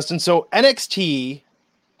point, Justin. So NXT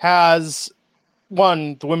has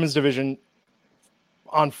the women's division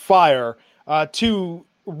on fire. Two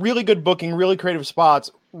really good booking, really creative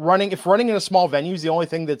spots. Running in a small venue is the only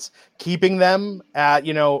thing that's keeping them at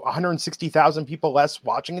 160,000 people less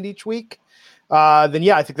watching it each week. Then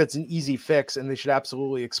I think that's an easy fix, and they should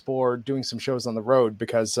absolutely explore doing some shows on the road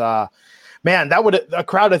because, a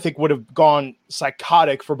crowd I think would have gone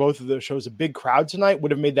psychotic for both of those shows. A big crowd tonight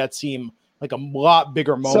would have made that seem like a lot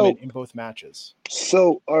bigger moment in both matches.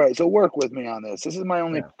 So, all right, so work with me on this. This is my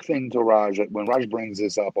only thing to Raj. When Raj brings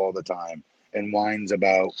this up all the time and whines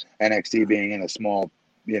about NXT being in a small,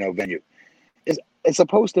 venue, it's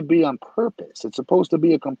supposed to be on purpose. It's supposed to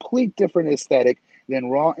be a complete different aesthetic than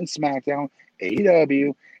Raw and SmackDown,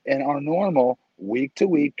 AEW, and our normal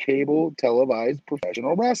week-to-week cable televised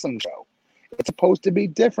professional wrestling show. It's supposed to be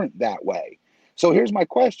different that way. So here's my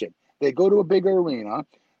question. They go to a bigger arena,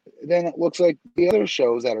 then it looks like the other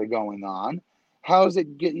shows that are going on. How does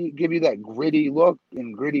it give you that gritty look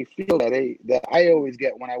and gritty feel that I always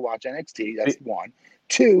get when I watch NXT? That's one.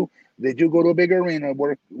 Two, they do go to a bigger arena.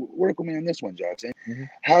 Work with me on this one, Justin. Mm-hmm.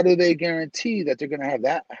 How do they guarantee that they're going to have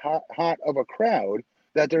that hot of a crowd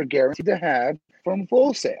that they're guaranteed to have from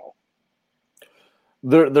Full Sail?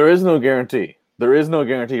 There is no guarantee. There is no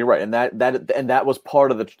guarantee. You're right, and that was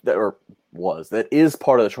part of that is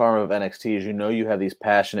part of the charm of NXT. Is you have these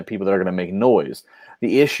passionate people that are going to make noise.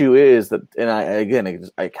 The issue is that, and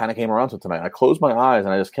I kind of came around to it tonight. I closed my eyes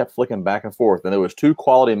and I just kept flicking back and forth, and there was 2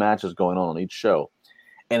 quality matches going on each show,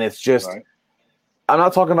 and it's just. Right. I'm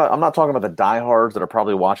not talking about the diehards that are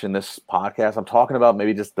probably watching this podcast. I'm talking about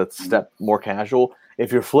maybe just the step more casual.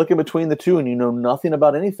 If you're flicking between the two and you know nothing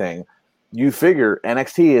about anything, you figure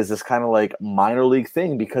NXT is this kind of like minor league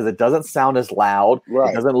thing because it doesn't sound as loud.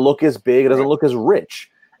 Right. It doesn't look as big. It doesn't look as rich.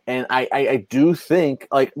 And I do think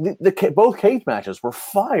like both cage matches were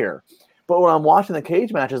fire. But when I'm watching the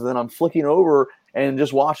cage matches, then I'm flicking over and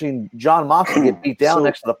just watching Jon Moxley get beat down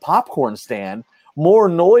next to the popcorn stand. More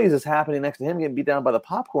noise is happening next to him getting beat down by the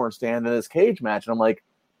popcorn stand than his cage match. And I'm like,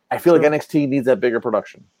 I feel like NXT needs that bigger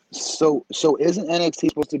production. So isn't NXT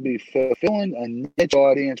supposed to be fulfilling a niche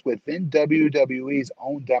audience within WWE's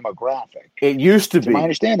own demographic? It used to be. My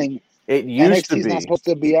understanding, NXT's not supposed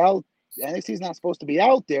to be out. NXT's not supposed to be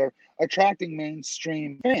out there attracting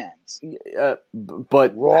mainstream fans.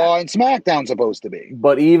 But Raw and SmackDown's supposed to be.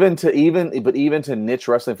 But even to niche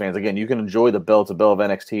wrestling fans, again, you can enjoy the bell-to-bell of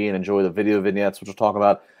NXT and enjoy the video vignettes, which we'll talk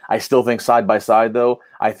about. I still think side by side, though,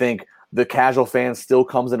 I think the casual fan still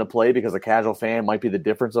comes into play because a casual fan might be the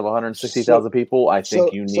difference of 160,000 people. I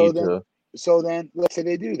think you need to. So then, let's say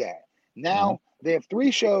they do that. Now they have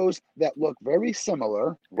 3 shows that look very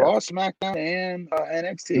similar: Raw, SmackDown, and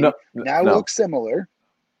NXT. Look similar.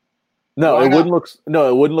 No, it wouldn't look. No,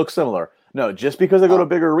 it wouldn't look similar. No, just because they go to a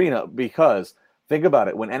bigger arena. Because think about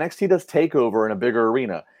it: when NXT does Takeover in a bigger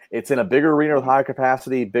arena, it's in a bigger arena with higher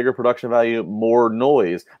capacity, bigger production value, more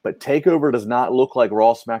noise. But Takeover does not look like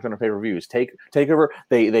Raw, SmackDown, or pay-per-views. Takeover,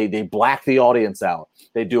 they black the audience out.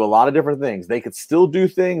 They do a lot of different things. They could still do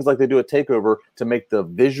things like they do at Takeover to make the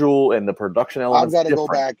visual and the production elements different.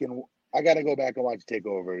 I got to go back and watch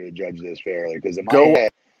Takeover to judge this fairly, because in my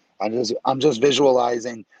head, I'm just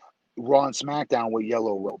visualizing Raw and SmackDown with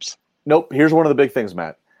yellow ropes. Nope. Here's one of the big things,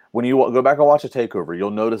 Matt. When you go back and watch a Takeover,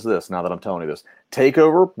 you'll notice this now that I'm telling you this.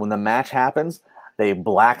 Takeover, when the match happens, they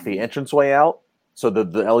black the entranceway out, so the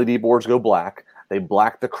LED boards go black. They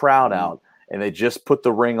black the crowd out, and they just put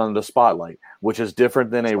the ring on the spotlight, which is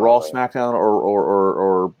different than a Raw, SmackDown,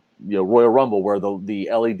 or Royal Rumble, where the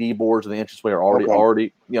LED boards and the entranceway are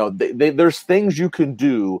already there's things you can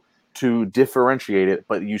do to differentiate it,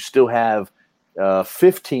 but you still have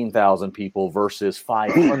 15,000 people versus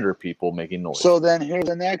 500 people making noise. So then here's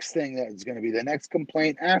the next thing that's going to be the next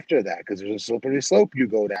complaint after that, because there's a slippery slope you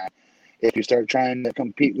go down if you start trying to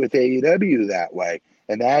compete with AEW that way.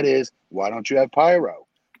 And that is, why don't you have pyro?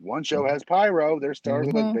 One show has pyro, their stars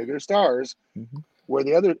are like bigger stars. Where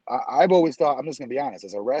the other, I've always thought, I'm just going to be honest,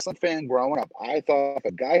 as a wrestling fan growing up, I thought if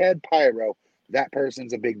a guy had pyro, that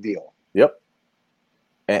person's a big deal. Yep.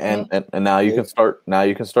 And now you can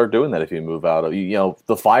start doing that if you move out of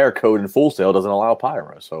the fire code in Full Sail doesn't allow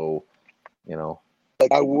pyro, so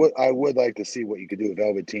like I would like to see what you could do with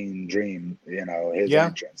Velveteen Dream, his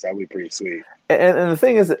entrance. That would be pretty sweet. And the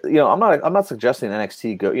thing is, I'm not suggesting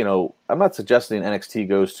NXT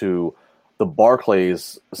goes to the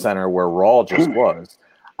Barclays Center where Raw just was.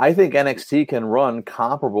 I think NXT can run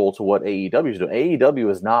comparable to what AEW is doing. AEW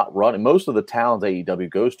is not running. Most of the towns AEW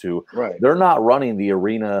goes to, they're not running the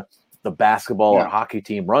arena the basketball or hockey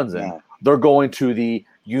team runs in. They're going to the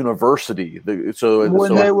university.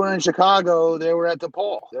 When they were in Chicago, they were at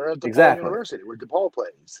DePaul. They're at DePaul University, where DePaul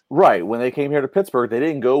plays. Right. When they came here to Pittsburgh, they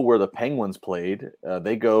didn't go where the Penguins played.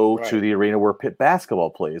 They go to the arena where Pitt basketball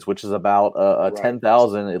plays, which is about a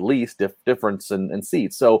 10,000 at least difference in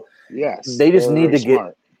seats. So they just need to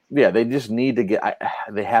get. Yeah, they just need to get.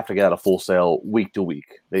 They have to get out of Full Sail week to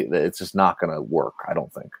week. It's just not going to work, I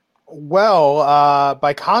don't think. Well,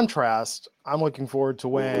 by contrast, I'm looking forward to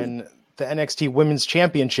when the NXT Women's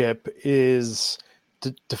Championship is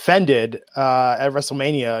defended at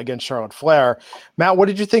WrestleMania against Charlotte Flair. Matt, what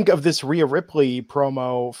did you think of this Rhea Ripley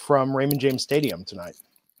promo from Raymond James Stadium tonight?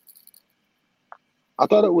 I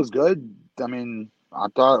thought it was good. I mean, I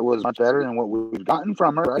thought it was much better than what we've gotten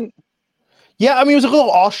from her, right? Yeah, I mean, it was a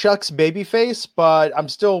little all shucks babyface, but I'm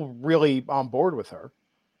still really on board with her.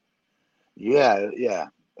 Yeah.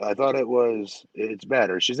 I thought it's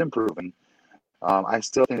better. She's improving. I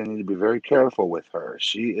still think they need to be very careful with her.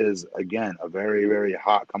 She is, again, a very, very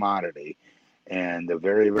hot commodity and a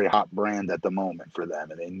very, very hot brand at the moment for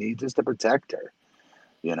them. And they need just to protect her.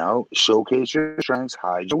 Showcase your strengths,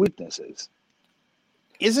 hide your weaknesses.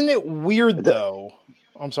 Isn't it weird, though?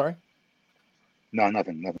 I'm sorry? No,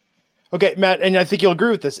 nothing. Okay, Matt, and I think you'll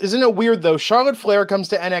agree with this. Isn't it weird, though? Charlotte Flair comes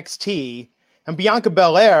to NXT, and Bianca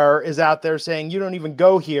Belair is out there saying, you don't even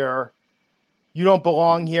go here. You don't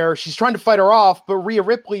belong here. She's trying to fight her off, but Rhea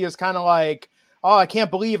Ripley is kind of like, oh, I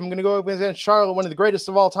can't believe I'm going to go against Charlotte, one of the greatest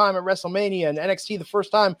of all time at WrestleMania, and NXT the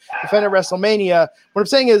first time defended WrestleMania. What I'm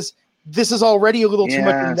saying is, this is already a little too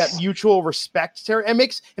much in that mutual respect. It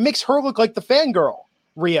makes her look like the fangirl.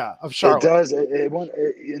 Rhea of Charlotte. It does. It won't,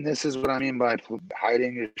 and this is what I mean by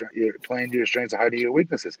hiding playing to your strengths and hiding your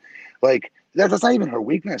weaknesses. Like that's not even her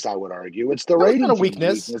weakness. I would argue it's the rating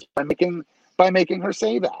weakness by making her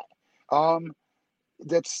say that.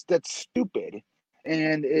 That's stupid.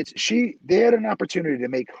 And they had an opportunity to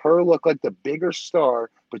make her look like the bigger star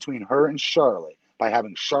between her and Charlotte by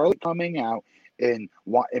having Charlotte coming out and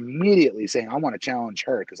immediately saying, I want to challenge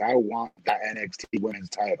her because I want that NXT women's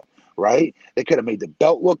title, right? They could have made the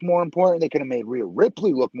belt look more important. They could have made Rhea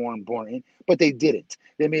Ripley look more important, but they didn't.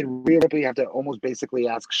 They made Rhea Ripley have to almost basically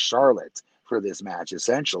ask Charlotte for this match,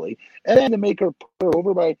 essentially. And then to make her put her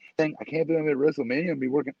over by saying, I can't believe I'm at WrestleMania and be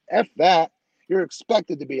working. F that. You're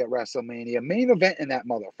expected to be at WrestleMania, main event in that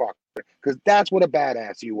motherfucker, because that's what a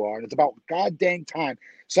badass you are. And it's about goddamn time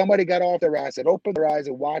somebody got off their ass and opened their eyes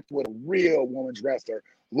and watched what a real woman's wrestler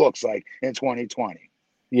looks like in 2020.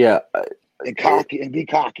 Yeah. And be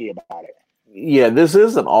cocky about it. Yeah, this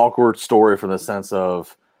is an awkward story from the sense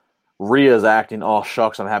of Rhea's acting, oh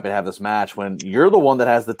shucks, I'm happy to have this match, when you're the one that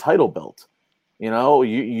has the title belt.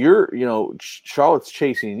 Charlotte's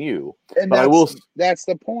chasing you. And that's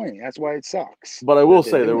the point. That's why it sucks. But I will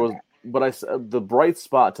say the bright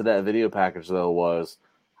spot to that video package though was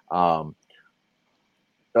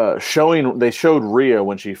they showed Rhea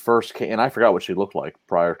when she first came, and I forgot what she looked like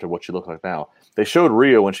prior to what she looked like now. They showed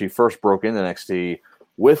Rhea when she first broke into NXT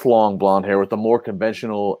with long blonde hair, with the more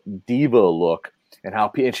conventional diva look, and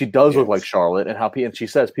she does look like Charlotte, and she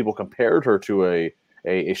says people compared her to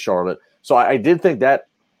a Charlotte. So I did think that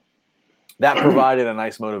provided a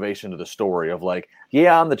nice motivation to the story of like,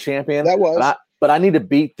 yeah, I'm the champion, but I need to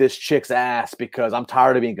beat this chick's ass because I'm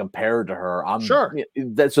tired of being compared to her. Sure.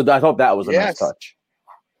 So I thought that was a nice touch.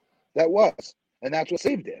 That was, and that's what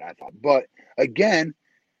saved it, I thought. But again,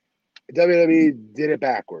 WWE did it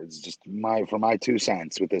backwards. Just for my 2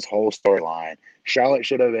 cents with this whole storyline. Charlotte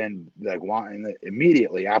should have been like wanting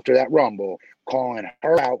immediately after that Rumble, calling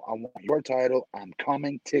her out. I want your title. I'm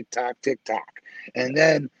coming. Tick tock, tick tock. And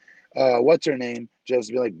then, what's her name? Just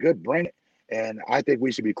be like, good, bring it. And I think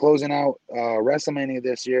we should be closing out WrestleMania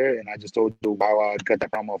this year. And I just told you how I'd cut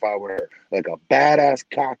that promo if I were like a badass,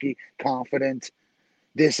 cocky, confident.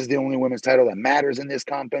 This is the only women's title that matters in this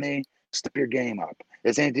company. Step your game up.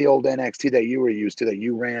 This ain't the old NXT that you were used to, that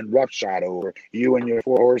you ran roughshod over, you and your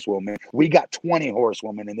 4 horsewomen. We got 20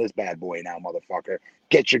 horsewomen in this bad boy now, motherfucker.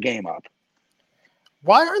 Get your game up.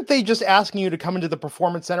 Why aren't they just asking you to come into the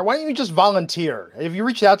Performance Center? Why don't you just volunteer? Have you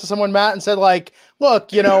reached out to someone, Matt, and said, like, look,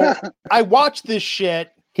 I watched this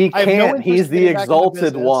shit. He can't. He's the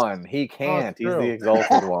exalted one. He can't. He's the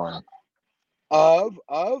exalted one. Of?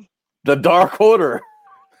 The Dark Order.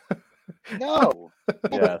 No.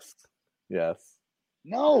 Yes.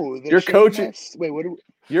 No. You're coaching. Wait,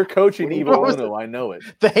 you're coaching Evil Uno. I know it.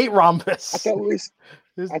 The hate rhombus.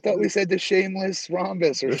 I thought we said the shameless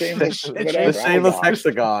rhombus or shameless whatever. The shameless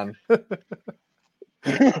hexagon.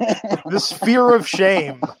 The sphere of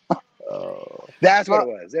shame. That's what it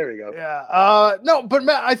was. There we go. Yeah. No, but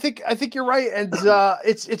Matt, I think you're right, and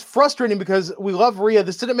it's frustrating because we love Rhea.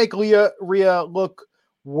 This didn't make Rhea look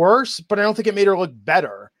worse, but I don't think it made her look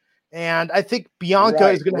better. And I think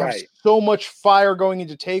Bianca is going to have so much fire going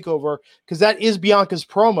into TakeOver because that is Bianca's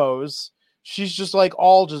promos. She's just like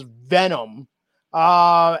all just venom.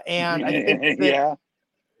 And I think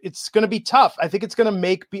it's going to be tough. I think it's going to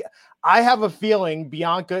make I have a feeling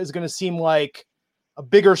Bianca is going to seem like a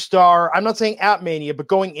bigger star. I'm not saying at Mania, but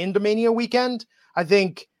going into Mania weekend, I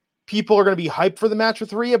think people are going to be hyped for the match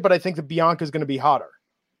with Rhea, but I think that Bianca is going to be hotter.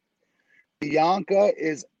 Bianca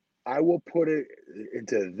is, I will put it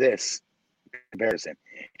into this comparison.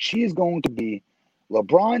 She is going to be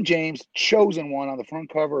LeBron James' chosen one on the front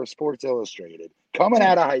cover of Sports Illustrated, coming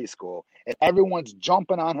out of high school, and everyone's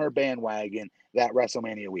jumping on her bandwagon that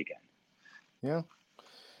WrestleMania weekend. Yeah.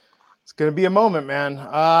 It's going to be a moment,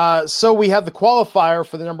 man. So we have the qualifier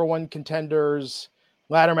for the number 1 contenders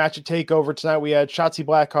ladder match at TakeOver tonight. We had Shotzi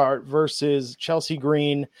Blackheart versus Chelsea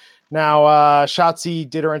Green. Now, Shotzi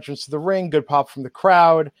did her entrance to the ring. Good pop from the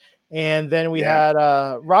crowd. And then we had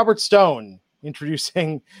Robert Stone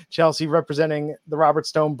introducing Chelsea, representing the Robert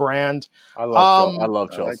Stone brand. I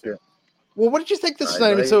love Chelsea. Well, what did you think this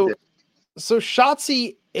night? So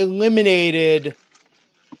Shotzi eliminated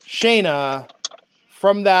Shayna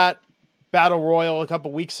from that Battle Royal a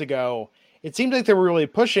couple weeks ago. It seemed like they were really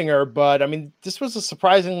pushing her, but I mean, this was a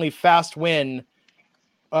surprisingly fast win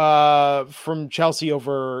from Chelsea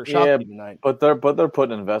over Shotzi tonight. But they're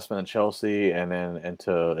putting investment in Chelsea and then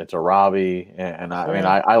into Robbie, and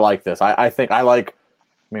I like this. Robbie's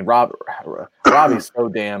so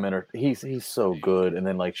damn he's so good, and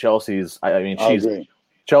then like Chelsea's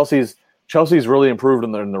Chelsea's really improved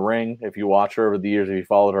in the ring. If you watch her over the years, if you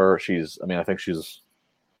followed her, I think she's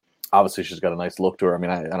obviously she's got a nice look to her. I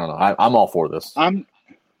mean, I don't know. I'm all for this.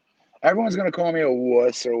 Everyone's going to call me a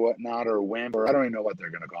wuss or whatnot or wimp, or I don't even know what they're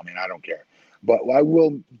going to call me, and I don't care. But I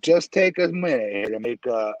will just take a minute here to make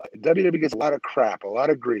WWE gets a lot of crap, a lot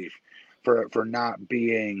of grief for not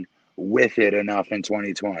being with it enough in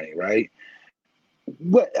 2020, right?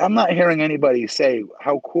 But I'm not hearing anybody say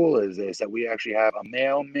how cool is this that we actually have a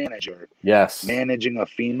male manager managing a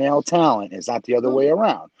female talent. It's not the other way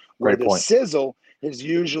around. Where the sizzle has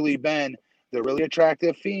usually been the really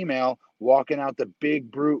attractive female walking out the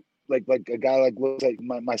big brute, like a guy like looks like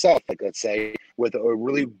myself, like let's say, with a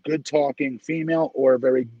really good talking female or a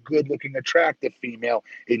very good looking attractive female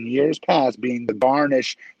in years past being the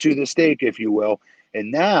garnish to the steak, if you will. And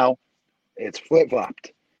now it's flip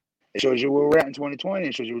flopped. It shows you where we're at in 2020.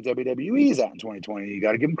 It shows you where WWE's at in 2020. You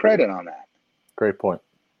got to give them credit on that. Great point.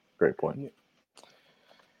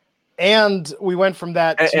 And we went from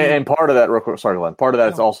that to and part of that, real quick, sorry, Glenn. Part of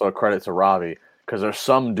that is also a credit to Robbie because there's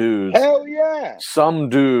some dudes. Hell yeah! Some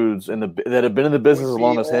dudes that have been in the business as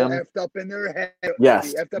long as him. Effed up in their head.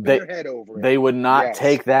 Yes, Effed up in their head over it. They would not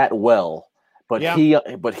take that well, but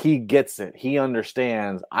he gets it. He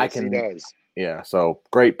understands. Yes, he does. Yeah. So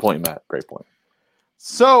great point, Matt. Great point.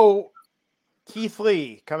 So Keith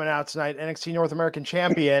Lee coming out tonight, NXT North American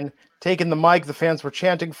Champion, taking the mic. The fans were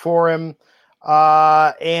chanting for him.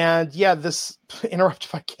 And yeah, this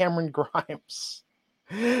interrupted by Cameron Grimes.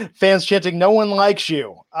 Fans chanting, "No one likes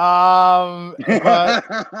you."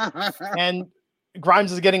 And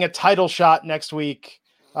Grimes is getting a title shot next week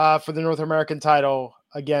for the North American title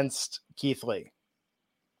against Keith Lee.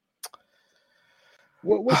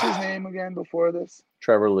 What's his name again before this?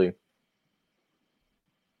 Trevor Lee.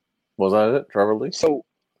 Was that it? Trevor Lee? So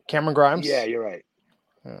Cameron Grimes? Yeah, you're right.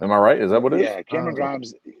 Am I right? Is that what it is? Yeah, Cameron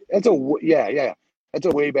Grimes. That's a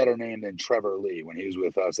way better name than Trevor Lee when he was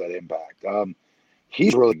with us at Impact.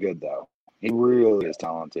 He's really good though. He really is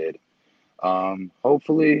talented.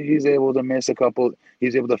 Hopefully he's able to miss a couple.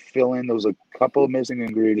 He's able to fill in those a couple of missing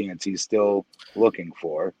ingredients he's still looking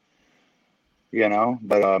for.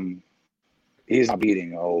 But he's not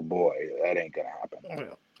beating. Oh boy, that ain't gonna happen.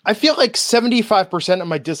 I feel like 75% of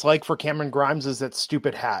my dislike for Cameron Grimes is that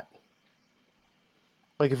stupid hat.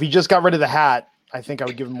 Like if he just got rid of the hat, I think I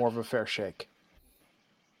would give him more of a fair shake.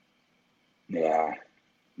 Yeah.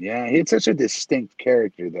 Yeah, he had such a distinct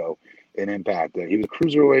character, though, in Impact. He was a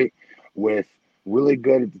cruiserweight with really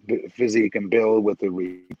good physique and build with a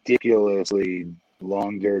ridiculously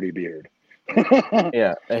long, dirty beard.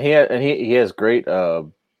 Yeah, and he has great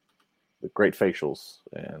facials,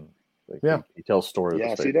 and he tells stories.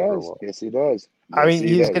 Yes, he does. Well. Yes, he does. I mean,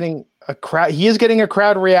 he's getting a crowd. He is getting a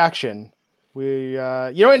crowd reaction. Who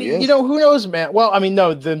knows, man? Well, I mean,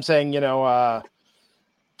 no, them saying,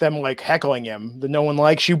 them like heckling him, that no one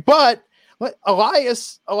likes you, but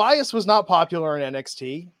Elias was not popular in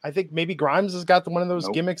NXT. I think maybe Grimes has got one of those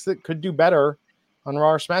gimmicks that could do better on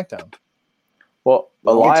Raw or SmackDown. Well,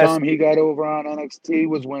 the only time he got over on NXT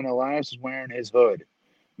was when Elias was wearing his hood.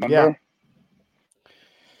 Remember?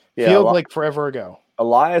 Yeah. Feels like forever ago.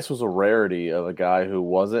 Elias was a rarity of a guy who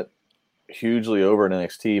wasn't hugely over in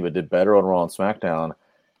NXT, but did better on Raw and SmackDown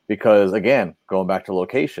because, again, going back to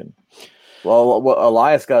location. Well,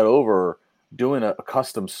 Elias got over doing a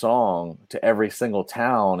custom song to every single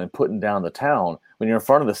town and putting down the town. When you're in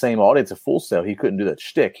front of the same audience at Full Sail, he couldn't do that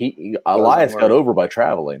shtick. Elias got over by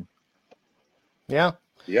traveling. Yeah.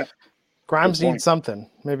 Yeah. Grimes needs something.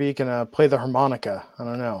 Maybe he can play the harmonica. I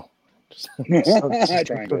don't know.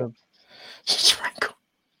 Triangle.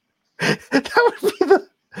 That would be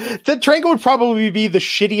the Triangle would probably be the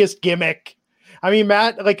shittiest gimmick. I mean,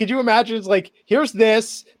 Matt, like, could you imagine? It's like, here's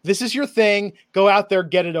this is your thing. Go out there,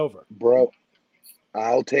 get it over. Bro,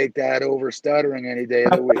 I'll take that over stuttering any day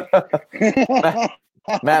of the week.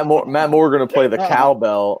 Matt Morgan to play the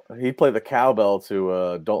cowbell. He played the cowbell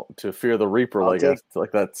to Fear the Reaper, like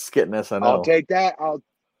that skit in SNL. I'll take that.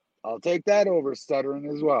 I'll take that over stuttering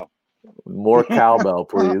as well. More cowbell,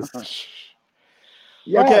 please.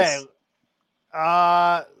 Yes.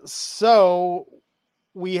 Okay. So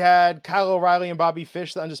we had Kyle O'Reilly and Bobby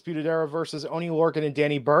Fish, the Undisputed Era, versus Oney Lorcan and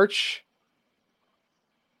Danny Burch.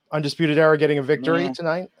 Undisputed Era getting a victory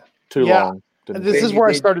tonight. Too long. This is where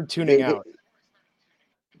I started tuning out.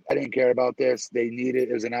 I didn't care about this. They needed,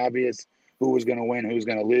 it was an obvious who was going to win, who's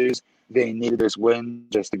going to lose. They needed this win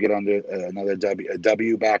just to get under another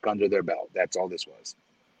W back under their belt. That's all this was.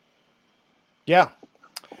 Yeah.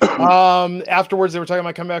 Afterwards, they were talking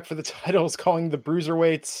about coming back for the titles, calling the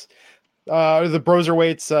Bruiserweights, the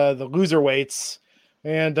Broserweights, the Loserweights.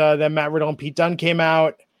 And then Matt Riddle and Pete Dunne came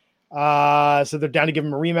out. So they're down to give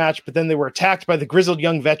them a rematch, but then they were attacked by the Grizzled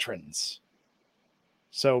Young Veterans.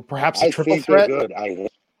 So perhaps a triple threat. They're good.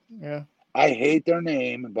 I hate their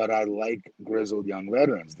name, but I like Grizzled Young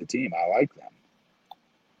Veterans, the team. I like them.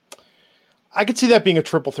 I could see that being a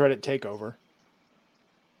triple threat at TakeOver.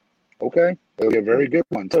 Okay. It'll be a very good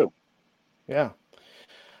one, too. Yeah.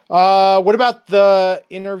 What about the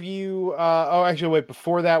interview?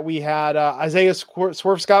 Before that, we had Isaiah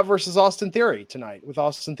Swerve Scott versus Austin Theory tonight, with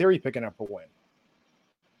Austin Theory picking up a win.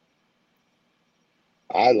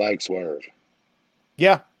 I like Swerve.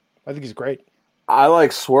 Yeah, I think he's great. I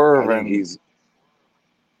like Swerve. He's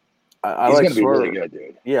like going to be Swerve. really good,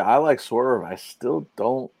 dude. Yeah, I like Swerve. I'm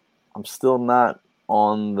still not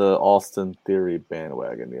on the Austin Theory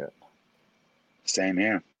bandwagon yet. Same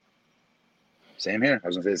here. I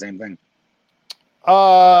was going to say the same thing.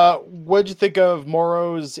 What'd you think of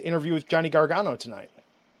Morrow's interview with Johnny Gargano tonight?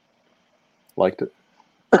 Liked it.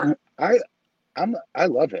 I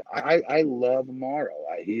love him. I love Morrow.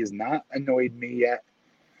 He has not annoyed me yet.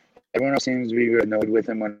 Everyone else seems to be annoyed with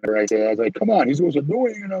him whenever I say that. I was like, come on, he's the most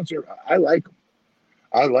annoying announcer. I like him.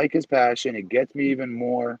 I like his passion. It gets me even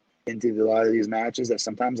more into a lot of these matches that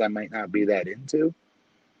sometimes I might not be that into.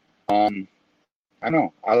 I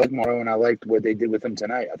know. I like Morrow, and I liked what they did with him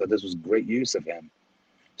tonight. I thought this was great use of him.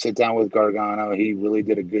 Sit down with Gargano. He really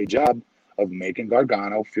did a good job of making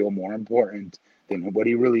Gargano feel more important than what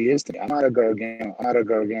he really is to me. I'm not a Gargano.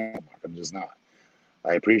 I'm just not.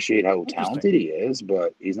 I appreciate how talented he is,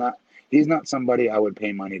 but he's not somebody I would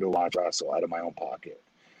pay money to watch wrestle out of my own pocket.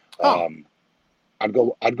 I'd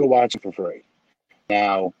go watch him for free.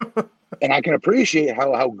 Now, and I can appreciate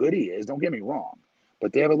how good he is, don't get me wrong.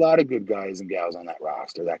 But they have a lot of good guys and gals on that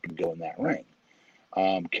roster that could go in that ring.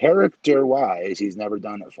 Character-wise, he's never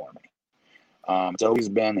done it for me. It's always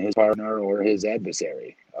been his partner or his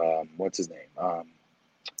adversary. What's his name?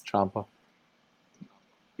 Ciampa.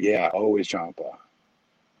 Yeah, always Ciampa.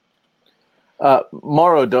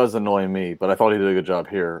 Morrow does annoy me, but I thought he did a good job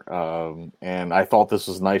here. And I thought this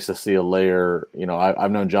was nice to see a layer. You know,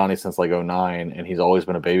 I've known Johnny since like 2009, and he's always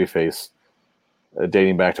been a babyface,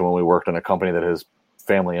 dating back to when we worked in a company that his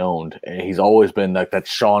family owned. And he's always been like that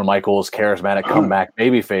Shawn Michaels charismatic comeback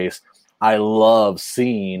babyface. I love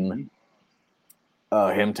seeing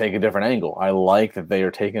him take a different angle. I like that they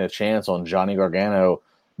are taking a chance on Johnny Gargano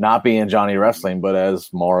not being Johnny Wrestling, but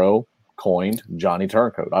as Morrow coined, Johnny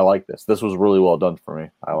Turncoat. I like this. This was really well done for me.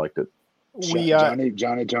 I liked it.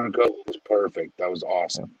 Johnny Turncoat was perfect. That was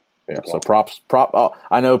awesome. Yeah. So props.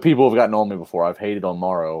 I know people have gotten on me before. I've hated on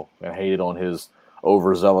Morrow and hated on his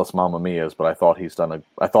overzealous Mamma Mia's, but I thought he did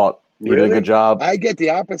a good job. I get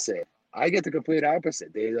the opposite. I get the complete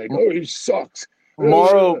opposite. They like, oh, he sucks.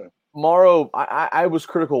 Morrow, I was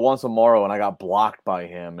critical once of Morrow, and I got blocked by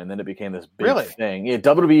him, and then it became this big thing. Yeah,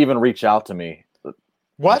 WWE even reached out to me.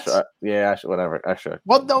 What? Whatever. I should.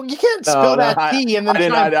 Well, no, you can't spill that tea and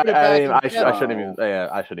then I shouldn't even. Yeah,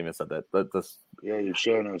 I shouldn't even said that. Yeah, you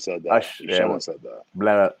shouldn't have said that. You shouldn't have said that.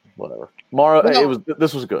 Blah, whatever. Morrow,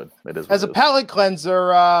 this was good. It is. As a palate cleanser,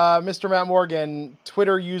 Mr. Matt Morgan,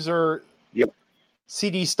 Twitter user,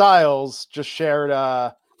 CD Styles just shared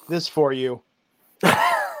this for you.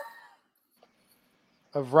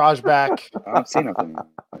 Of Rajback. I don't see nothing.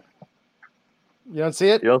 You don't see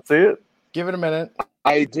it? You don't see it? Give it a minute.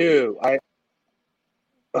 I do. That's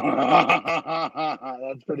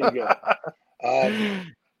pretty good.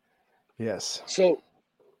 Yes. So,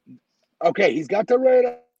 okay, he's got the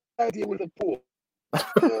right idea with the pool.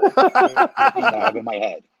 I have in my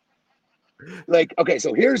head. Like, okay,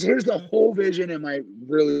 so here's the whole vision in my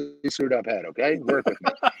really screwed up head. Okay, work with me.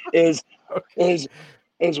 Is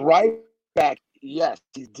Ryback? Yes,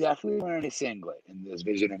 he's definitely wearing a singlet in this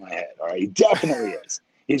vision in my head. All right, he definitely is.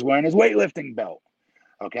 He's wearing his weightlifting belt.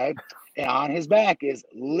 Okay, and on his back is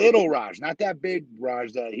Little Raj, not that big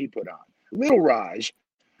Raj that he put on. Little Raj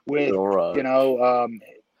with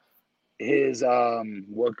his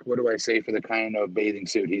what do I say for the kind of bathing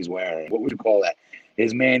suit he's wearing? What would you call that?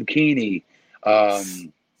 His mankini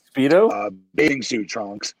Speedo? Bathing suit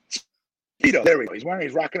trunks. Speedo. There we go.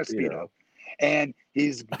 He's rocking a Speedo. And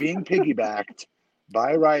he's being piggybacked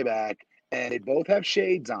by Ryback, and they both have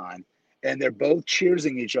shades on, and they're both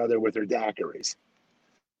cheersing each other with their daiquiris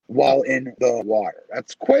while in the water.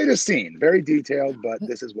 That's quite a scene. Very detailed, but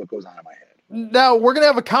this is what goes on in my head. Now, we're going to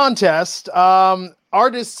have a contest.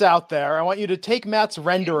 Artists out there, I want you to take Matt's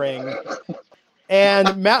rendering,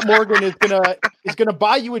 and Matt Morgan is gonna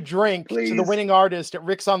buy you a drink to the winning artist at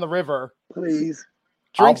Rick's on the River. Please.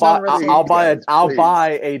 I'll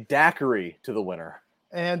buy a daiquiri to the winner.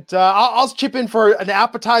 And I'll chip in for an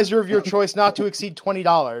appetizer of your choice, not to exceed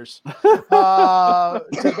 $20.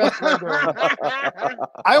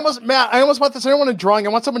 I almost want this. I don't want a drawing. I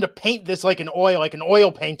want someone to paint this like an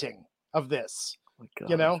oil painting of this. Oh,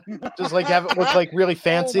 you know, just like have it look like really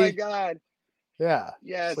fancy. Oh my God! Yeah,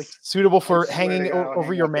 yes, like suitable for hanging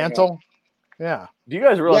over your mantle. Yeah. Do you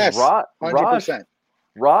guys realize yes,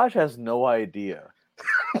 Raj has no idea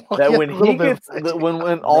that when he gets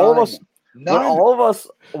when all of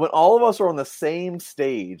us are on the same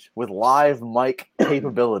stage with live mic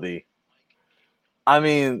capability, I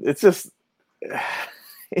mean, it's just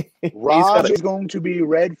Raj is going to be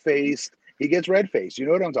red-faced. He gets red-faced. You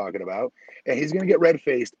know what I'm talking about. And he's going to get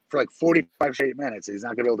red-faced for like 45 straight minutes. He's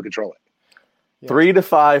not going to be able to control it. Yeah. 3 to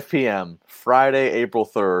 5 p.m., Friday, April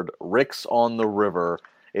 3rd, Rick's on the River.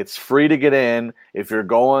 It's free to get in. If you're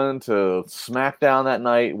going to SmackDown that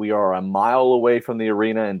night, we are a mile away from the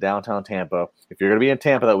arena in downtown Tampa. If you're going to be in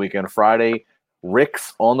Tampa that weekend, Friday,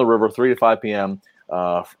 Rick's on the River, 3 to 5 p.m.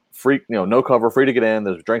 free, no cover, free to get in.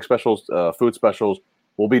 There's drink specials, food specials.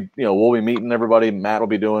 We'll be meeting everybody. Matt will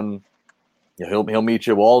be doing. He'll meet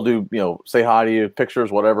you. We'll all do, say hi to you,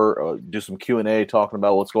 pictures, whatever. Do some Q&A talking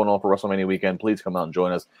about what's going on for WrestleMania weekend. Please come out and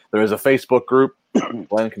join us. There is a Facebook group.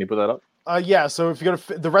 Glenn, can you put that up? Yeah, so if you go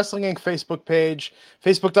to the Wrestling Inc. Facebook page,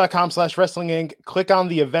 facebook.com/Wrestling Inc., click on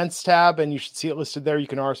the events tab, and you should see it listed there. You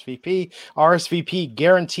can RSVP. RSVP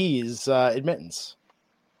guarantees admittance.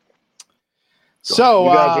 So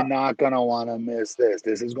you guys are not going to want to miss this.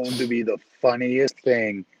 This is going to be the funniest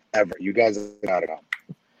thing ever. You guys got to come.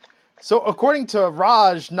 So according to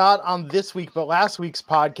Raj, not on this week, but last week's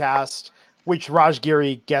podcast, which Raj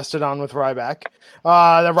Giri guested on with Ryback,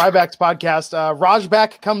 the Ryback's podcast,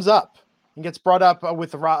 Rajback comes up and gets brought up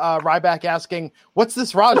with Ryback asking, "What's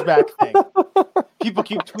this Rajback thing?" People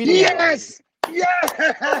keep tweeting. Yes, yes,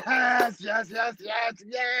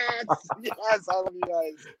 all of you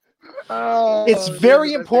guys. Oh, it's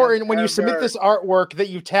very important when you submit this artwork that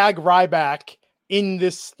you tag Ryback in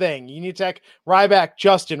this thing. You need to tag Ryback,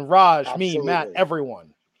 Justin, Raj, me, Matt,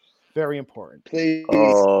 everyone. Very important. Please.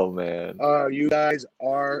 Oh, man. You guys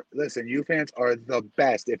are, listen, you fans are the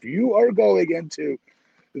best. If you are going into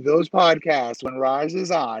those podcasts when Raj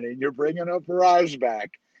is on and you're bringing up Raj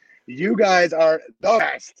back, you guys are the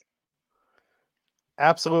best.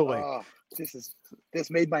 Absolutely.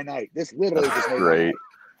 This made my night. This literally just made my night.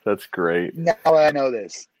 That's great. Now I know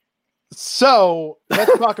this. So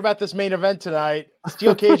let's talk about this main event tonight.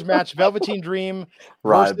 Steel cage match, Velveteen Dream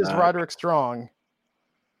versus Roderick Strong.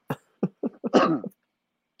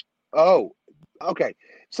 Oh, okay.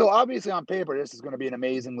 So obviously on paper, this is going to be an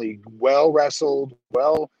amazingly well-wrestled,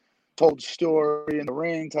 well-told story in the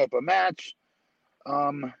ring type of match.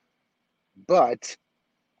 But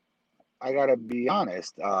I got to be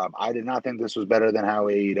honest. I did not think this was better than how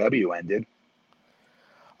AEW ended.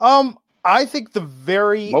 I think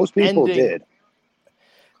most people did.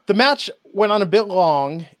 The match went on a bit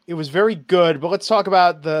long. It was very good, but let's talk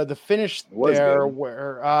about the finish there,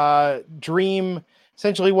 where Dream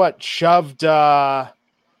essentially shoved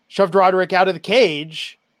Roderick out of the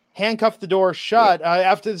cage, handcuffed the door shut.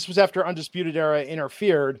 After Undisputed Era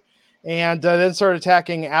interfered, and then started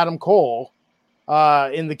attacking Adam Cole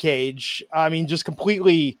in the cage. I mean, just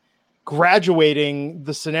completely graduating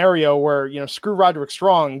the scenario where, screw Roderick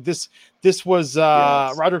Strong. This was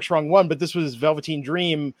Roderick Strong won, but this was Velveteen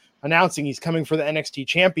Dream announcing he's coming for the NXT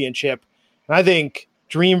Championship. And I think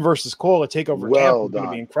Dream versus Cole at TakeOver Tampa is going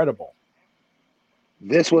to be incredible.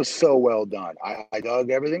 This was so well done. I dug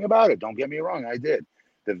everything about it. Don't get me wrong, I did.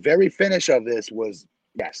 The very finish of this was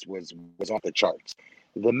off the charts.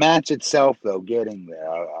 The match itself, though, getting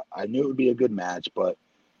there, I knew it would be a good match, but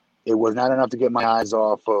it was not enough to get my eyes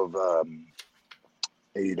off of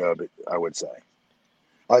AEW, I would say,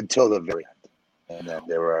 until the very end. And then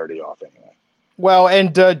they were already off anyway. Well,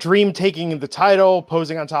 and Dream taking the title,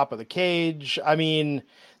 posing on top of the cage. I mean,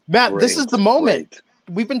 Matt, this is the moment.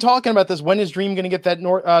 We've been talking about this. When is Dream going to get that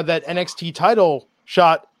NXT title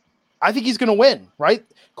shot? I think he's going to win, right?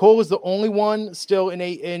 Cole is the only one still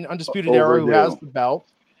in Undisputed Era who has the belt.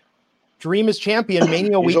 Dream is champion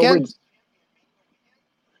Mania weekend.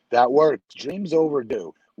 That works. Dream's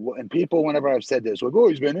overdue. And people, whenever I've said this, like, oh,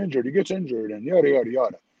 he's been injured. He gets injured and yada, yada,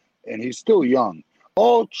 yada. And he's still young.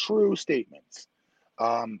 All true statements.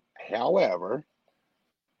 However,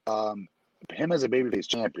 him as a babyface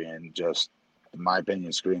champion just, in my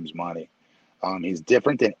opinion, screams money. He's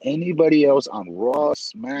different than anybody else on Raw,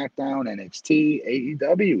 SmackDown, NXT,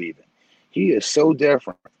 AEW even. He is so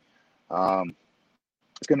different.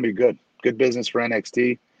 It's going to be good. Good business for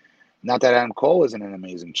NXT. Not that Adam Cole isn't an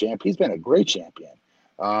amazing champ. He's been a great champion.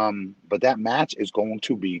 But that match is going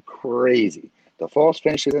to be crazy. The false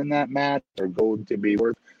finishes in that match are going to be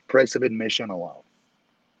worth price of admission alone.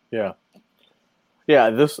 Yeah. Yeah,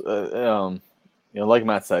 this like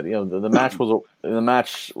Matt said, the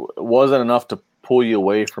match wasn't enough to pull you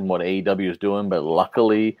away from what AEW is doing, but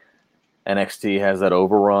luckily NXT has that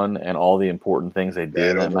overrun and all the important things they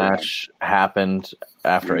did in that match happened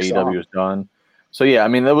after AEW was done. So yeah, I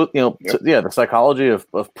mean, that was the psychology of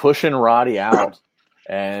pushing Roddy out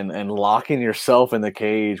and locking yourself in the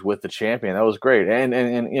cage with the champion, that was great.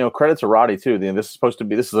 And credit to Roddy too. This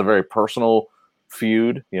is a very personal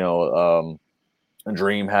feud.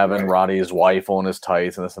 Dream having Roddy's wife on his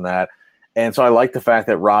tights and this and that. And so I like the fact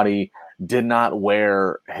that Roddy did not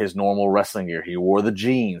wear his normal wrestling gear. He wore the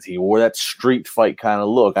jeans. He wore that street fight kind of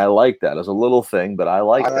look. I like that. It's a little thing, but I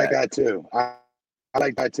like that too. I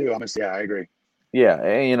like that too. Honestly, I agree. Yeah,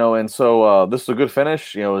 and so this is a good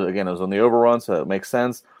finish. Again, it was on the overrun, so it makes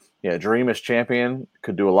sense. Yeah, Dream as champion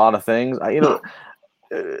could do a lot of things.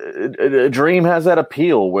 a dream has that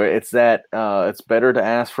appeal where it's that it's better to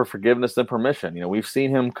ask for forgiveness than permission. We've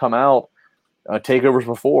seen him come out takeovers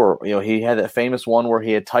before. He had that famous one where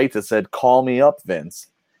he had tights that said, "Call me up, Vince."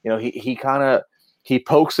 He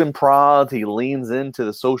pokes and prods. He leans into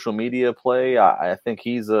the social media play. I think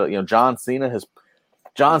he's John Cena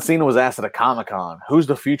was asked at a Comic-Con, who's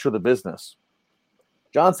the future of the business?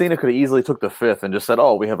 John Cena could have easily took the fifth and just said,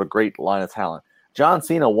 "Oh, we have a great line of talent." John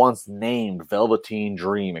Cena once named Velveteen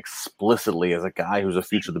Dream explicitly as a guy who's the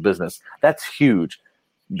future of the business. That's huge.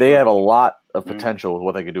 They have a lot of potential with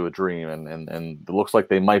what they could do with Dream, and it looks like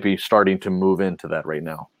they might be starting to move into that right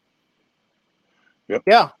now. Yep.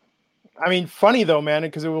 Yeah. I mean, funny though, man,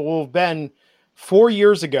 because it will have been 4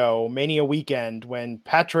 years ago, Mania weekend, when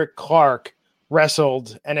Patrick Clark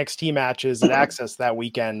wrestled NXT matches at Access that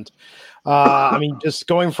weekend. I mean, just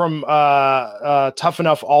going from Tough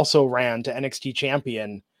Enough also ran to NXT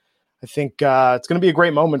champion. I think it's going to be a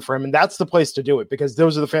great moment for him, and that's the place to do it because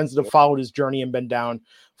those are the fans that have followed his journey and been down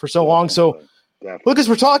for so long. So, look, as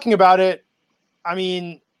we're talking about it, I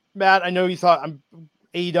mean, Matt, I know you thought I'm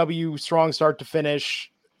AEW strong start to finish.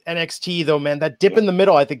 NXT though, man, that dip in the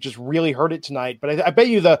middle, I think just really hurt it tonight. But I bet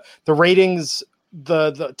you the ratings,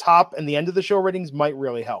 the top and the end of the show ratings might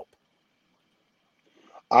really help.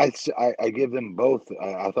 I give them both.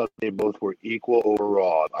 I thought they both were equal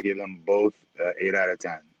overall. I give them both 8 out of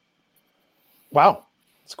 10. Wow,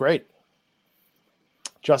 that's great.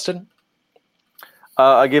 Justin,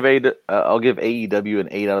 I'll give AEW an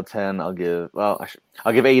 8 out of 10. I'll give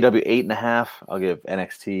AEW 8.5. I'll give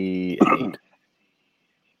NXT an 8.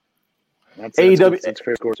 That's a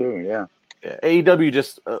fair score too. Yeah.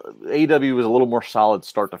 AEW was a little more solid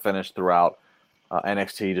start to finish throughout.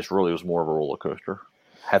 NXT just really was more of a roller coaster.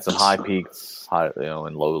 Had some high peaks,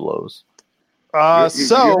 and low lows.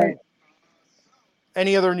 So,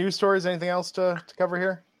 any other news stories? Anything else to cover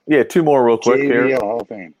here? Yeah, 2 more real quick JBL here. Hall of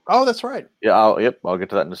Fame. Oh, that's right. Yeah, I'll get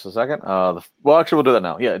to that in just a second. Actually, we'll do that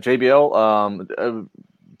now. Yeah, JBL.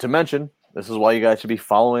 To mention, this is why you guys should be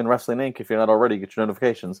following Wrestling Inc. if you're not already. Get your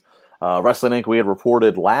notifications. Wrestling Inc. We had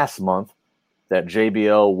reported last month that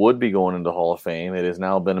JBL would be going into Hall of Fame. It has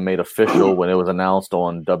now been made official when it was announced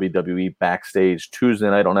on WWE Backstage Tuesday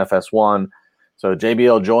night on FS1. So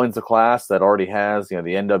JBL joins the class that already has, the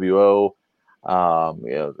NWO.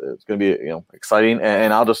 It's going to be, exciting.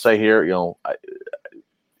 And I'll just say here,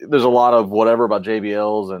 there's a lot of whatever about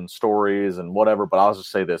JBLs and stories and whatever, but I'll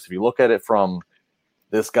just say this. If you look at it from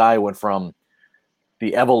this guy went from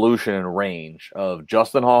the evolution and range of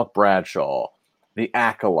Justin Hawk Bradshaw, the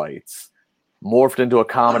Acolytes, morphed into a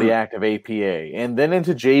comedy act of APA, and then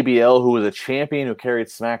into JBL, who was a champion who carried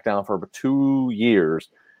SmackDown for about 2 years,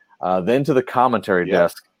 then to the commentary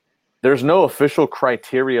desk. There's no official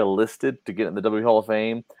criteria listed to get in the WWE Hall of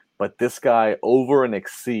Fame, but this guy over and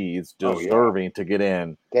exceeds deserving to get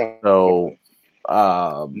in. Definitely.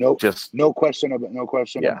 So, no question about it.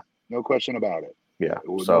 Yeah, no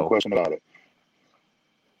question about it.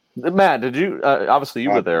 Matt, did you? Obviously,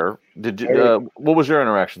 you were there. Did you? What was your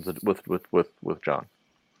interactions with John?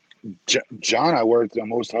 John, I worked on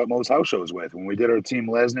most house shows with when we did our Team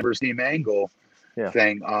Lesnar versus Team Angle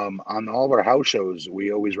thing. On all of our house shows,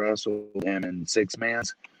 we always wrestled him in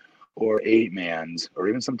 6-mans or 8-mans, or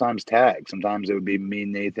even sometimes tag. Sometimes it would be me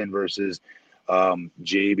and Nathan versus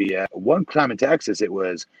JBL. One time in Texas, it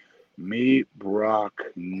was me, Brock,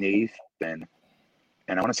 Nathan,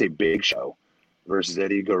 and I want to say Big Show versus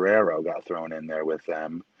Eddie Guerrero got thrown in there with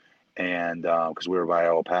them, and because we were by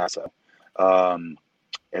El Paso,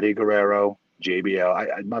 Eddie Guerrero,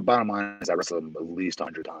 JBL. My bottom line is I wrestled him at least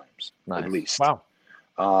 100 times, nice. at least. Wow.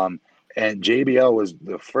 And JBL was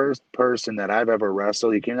the first person that I've ever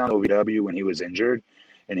wrestled. He came down to OVW when he was injured,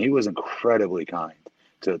 and he was incredibly kind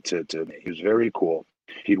to me. He was very cool.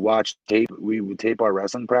 He'd watch tape. We would tape our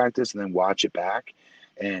wrestling practice and then watch it back,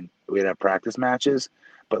 and we'd have practice matches.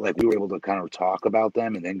 But we were able to kind of talk about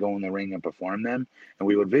them and then go in the ring and perform them. And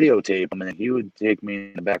we would videotape them, and then he would take me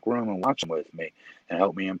in the back room and watch them with me and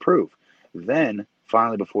help me improve. Then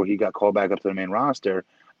finally, before he got called back up to the main roster,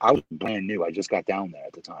 I was brand new. I just got down there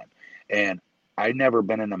at the time. And I'd never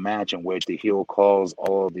been in a match in which the heel calls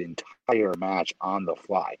all of the entire match on the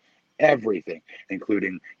fly. Everything,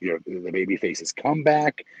 including the babyface's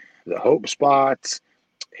comeback, the hope spots,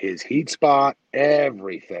 his heat spot,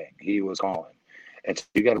 everything he was calling. And so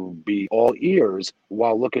you got to be all ears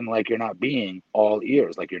while looking like you're not being all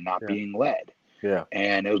ears, like you're not being led. Yeah.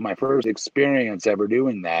 And it was my first experience ever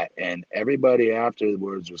doing that. And everybody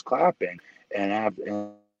afterwards was clapping. And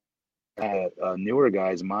newer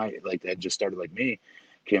guys, that just started like me,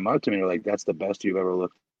 came up to me and were like, "That's the best you've ever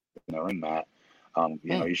looked in the ring, Matt."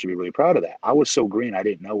 You should be really proud of that. I was so green, I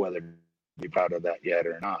didn't know whether to be proud of that yet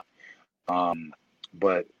or not.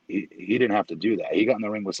 But he didn't have to do that. He got in the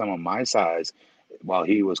ring with someone my size while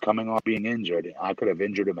he was coming off being injured. And I could have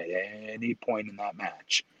injured him at any point in that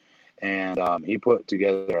match. And he put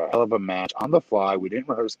together a hell of a match on the fly. We didn't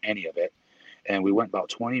rehearse any of it. And we went about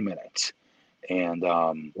 20 minutes. And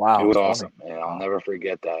wow, it was awesome. And I'll never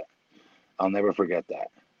forget that.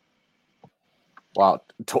 Wow,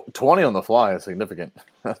 20 on the fly is significant.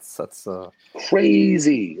 That's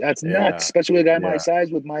crazy. That's nuts, especially with a guy my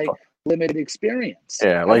size with my limited experience.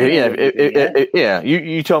 Yeah,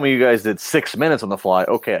 you tell me you guys did 6 minutes on the fly.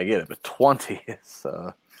 Okay, I get it, but 20 is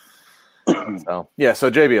so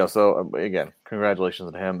JBL. So again,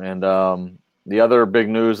 congratulations to him. And the other big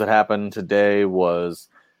news that happened today was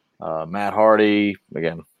Matt Hardy.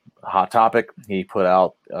 Again, hot topic. He put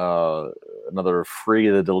out another Free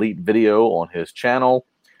the Delete video on his channel,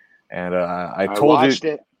 and I watched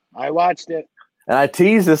it. And I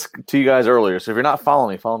teased this to you guys earlier. So if you're not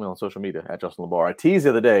following me, follow me on social media at Justin LeBar. I teased the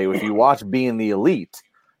other day, if you watch Being the Elite,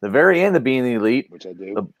 the very end of Being the Elite, which I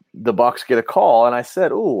do, the Bucks get a call, and I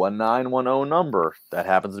said, "Ooh, a 910 number. That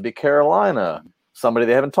happens to be Carolina. Somebody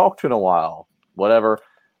they haven't talked to in a while. Whatever."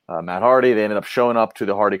 Matt Hardy. They ended up showing up to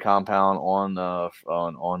the Hardy compound on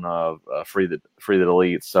Free the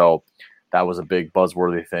Elite. So that was a big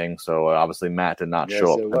buzzworthy thing. So obviously Matt did not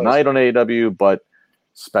show up tonight on AEW, but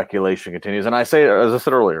speculation continues. And I say, as I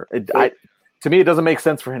said earlier, to me, it doesn't make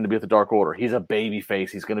sense for him to be at the Dark Order. He's a baby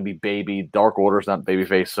face. He's going to be baby. Dark Order's not baby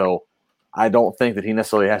face. So I don't think that he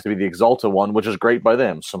necessarily has to be the Exalted One, which is great by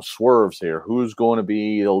them. Some swerves here. Who's going to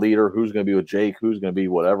be the leader? Who's going to be with Jake? Who's going to be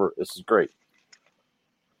whatever? This is great.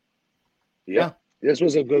 Yeah. This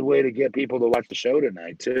was a good way to get people to watch the show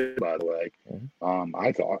tonight, too, by the way. Mm-hmm.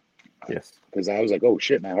 I thought. Yes. Because I was like, oh,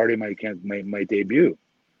 shit, Matt Hardy might debut.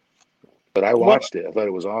 But I watched it. I thought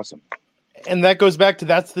it was awesome. And that goes back to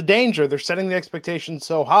that's the danger. They're setting the expectations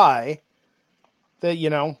so high that,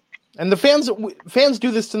 and the fans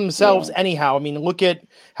do this to themselves anyhow. I mean, look at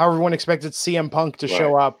how everyone expected CM Punk to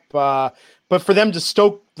show up. But for them to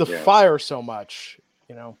stoke the fire so much,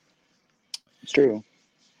 It's true.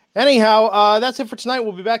 Anyhow, that's it for tonight.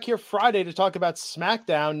 We'll be back here Friday to talk about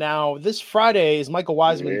SmackDown. Now, this Friday is Michael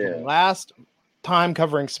Wiseman's last time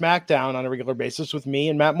covering SmackDown on a regular basis with me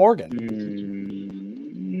and Matt Morgan.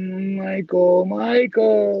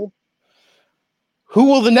 Michael. Who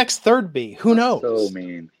will the next third be? Who knows? So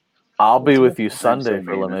mean. I'll be with you Sunday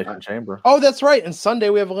for Elimination Chamber. Oh, that's right. And Sunday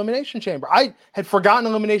we have Elimination Chamber. I had forgotten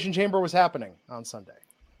Elimination Chamber was happening on Sunday.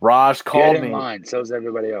 Raj called me. Line. So's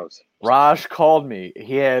everybody else. Raj called me.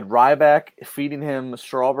 He had Ryback feeding him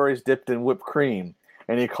strawberries dipped in whipped cream.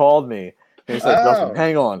 And he called me. And he said, Justin,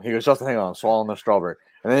 hang on. He goes, Justin, hang on. I'm swallowing the strawberry.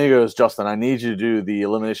 And then he goes, Justin, I need you to do the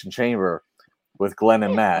Elimination Chamber with Glenn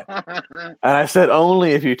and Matt. And I said,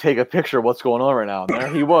 only if you take a picture of what's going on right now. And there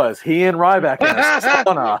he was. He and Ryback in a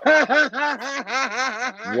sauna.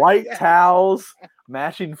 White towels,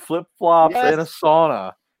 matching flip-flops in a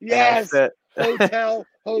sauna. Yes.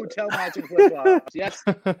 Hotel matching flip-flops. Yes.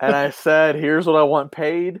 And I said, here's what I want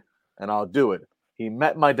paid, and I'll do it. He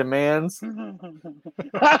met my demands.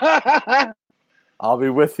 I'll be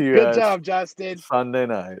with you. Good job, Justin. Sunday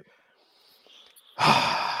night.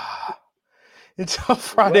 Until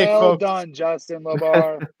Friday, folks. Well done, Justin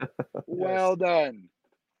LeBar. Well done.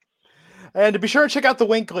 And to be sure to check out the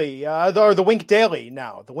Winkley, or the Wink Daily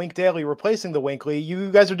now. The Wink Daily replacing the Winkley. You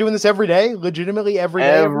guys are doing this every day? Legitimately every day?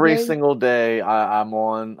 Every single day. I'm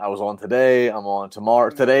on. I was on today. I'm on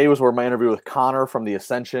tomorrow. Today was where my interview with Connor from The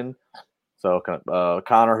Ascension. So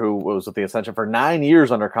Connor, who was with The Ascension for 9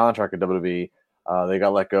 years under contract at WWE, they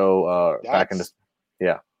got let go back in this.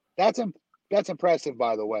 Yeah. That's impressive,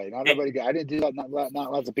 by the way. Not everybody. I didn't do that. Not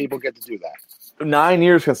lots of people get to do that. 9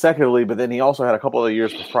 years consecutively, but then he also had a couple of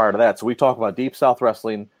years prior to that. So we talk about Deep South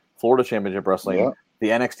Wrestling, Florida Championship Wrestling, the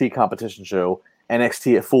NXT competition show,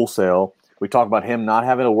 NXT at Full Sail. We talk about him not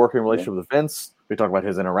having a working relationship with Vince. We talk about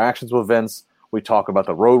his interactions with Vince. We talk about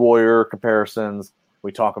the Road Warrior comparisons.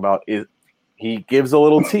 We talk about he gives a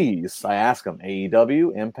little tease. I ask him,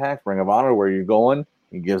 AEW, Impact, Ring of Honor, where are you going?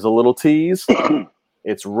 He gives a little tease.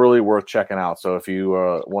 It's really worth checking out. So if you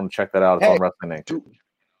want to check that out, it's on Wrestling Inc.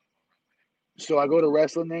 So I go to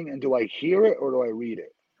Wrestling Inc. and do I hear it or do I read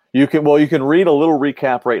it? You can read a little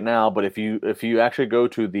recap right now, but if you actually go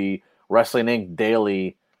to the Wrestling Inc.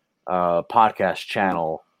 Daily podcast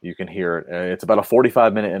channel, you can hear it. It's about a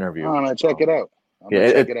 45-minute interview. I'm gonna check it out.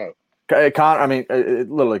 Check it out.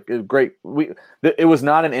 Literally great. It was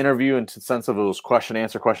not an interview in the sense of it was question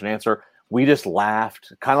answer. We just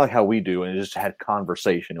laughed, kind of like how we do, and just had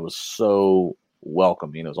conversation. It was so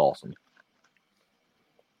welcoming. It was awesome.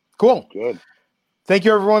 Cool. Good. Thank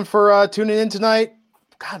you, everyone, for tuning in tonight.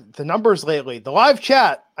 God, the numbers lately. The live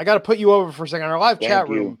chat, I got to put you over for a second. Our live chat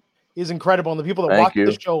room is incredible, and the people that watch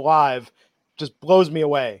the show live just blows me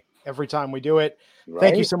away every time we do it. Right?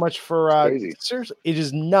 Thank you so much for seriously, it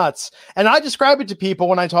is nuts. And I describe it to people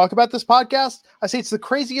when I talk about this podcast. I say it's the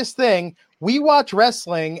craziest thing. We watch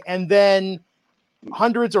wrestling, and then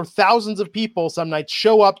hundreds or thousands of people some nights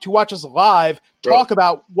show up to watch us live talk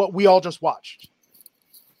about what we all just watched.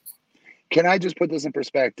 Can I just put this in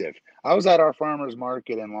perspective? I was at our farmers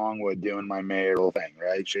market in Longwood doing my mayoral thing,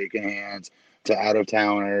 right? Shaking hands to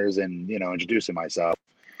out-of-towners and, introducing myself.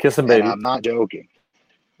 Kissing baby. I'm not joking.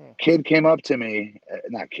 Kid came up to me,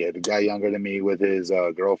 not kid, a guy younger than me with his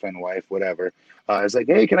girlfriend, wife, whatever. I was like,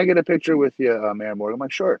 hey, can I get a picture with you, Mayor Morgan? I'm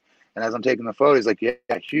like, sure. And as I'm taking the photo, he's like, yeah,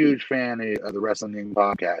 huge fan of the Wrestling Inc.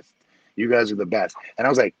 podcast. You guys are the best. And I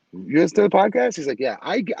was like, you guys do the podcast? He's like, yeah,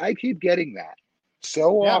 I keep getting that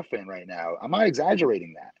so often right now. I'm not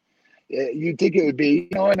exaggerating that. You'd think it would be,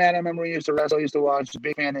 man, I remember when you used to wrestle, I used to watch,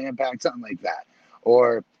 big fan of Impact, something like that.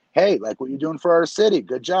 Or, hey, like what you're doing for our city.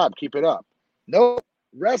 Good job. Keep it up. No,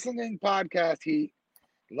 Wrestling Inc. podcast, he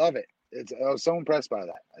love it. I was so impressed by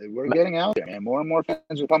that. We're getting out there, man. More and more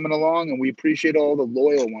fans are coming along, and we appreciate all the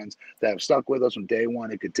loyal ones that have stuck with us from day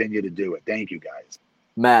one and continue to do it. Thank you, guys.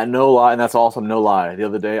 Matt, no lie, and that's awesome, no lie. The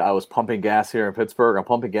other day, I was pumping gas here in Pittsburgh. I'm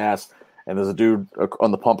pumping gas, and there's a dude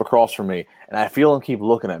on the pump across from me, and I feel him keep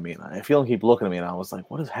looking at me, and I was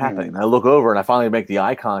like, what is happening? And I look over, and I finally make the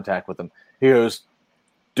eye contact with him. He goes,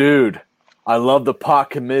 dude, I love the pot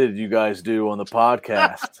committed you guys do on the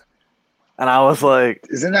podcast. And I was like,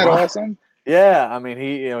 isn't that awesome? Yeah. I mean,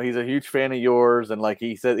 he's a huge fan of yours. And like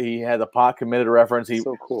he said, he had the pot committed reference.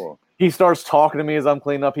 So cool. He starts talking to me as I'm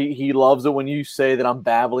cleaning up. He loves it when you say that I'm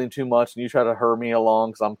babbling too much and you try to hurry me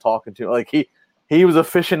along because I'm talking too. Like he was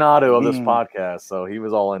aficionado of this podcast. So he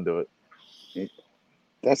was all into it.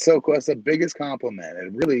 That's so cool. That's the biggest compliment.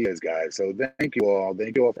 It really is, guys. So thank you all.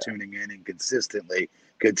 Thank you all for tuning in and consistently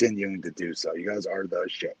continuing to do so. You guys are the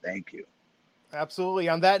shit. Thank you. Absolutely.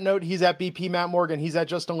 On that note, he's at BP Matt Morgan. He's at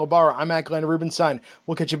Justin Labarra. I'm at Glenn Rubenstein.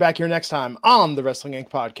 We'll catch you back here next time on the Wrestling Inc.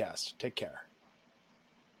 podcast. Take care.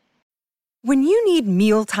 When you need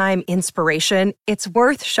mealtime inspiration, it's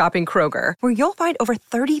worth shopping Kroger, where you'll find over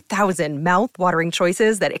 30,000 mouth-watering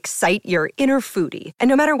choices that excite your inner foodie. And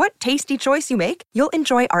no matter what tasty choice you make, you'll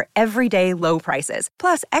enjoy our everyday low prices,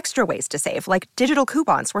 plus extra ways to save, like digital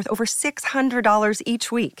coupons worth over $600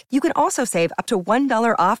 each week. You can also save up to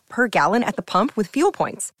 $1 off per gallon at the pump with fuel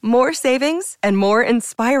points. More savings and more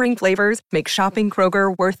inspiring flavors make shopping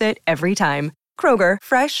Kroger worth it every time. Kroger,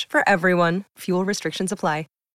 fresh for everyone. Fuel restrictions apply.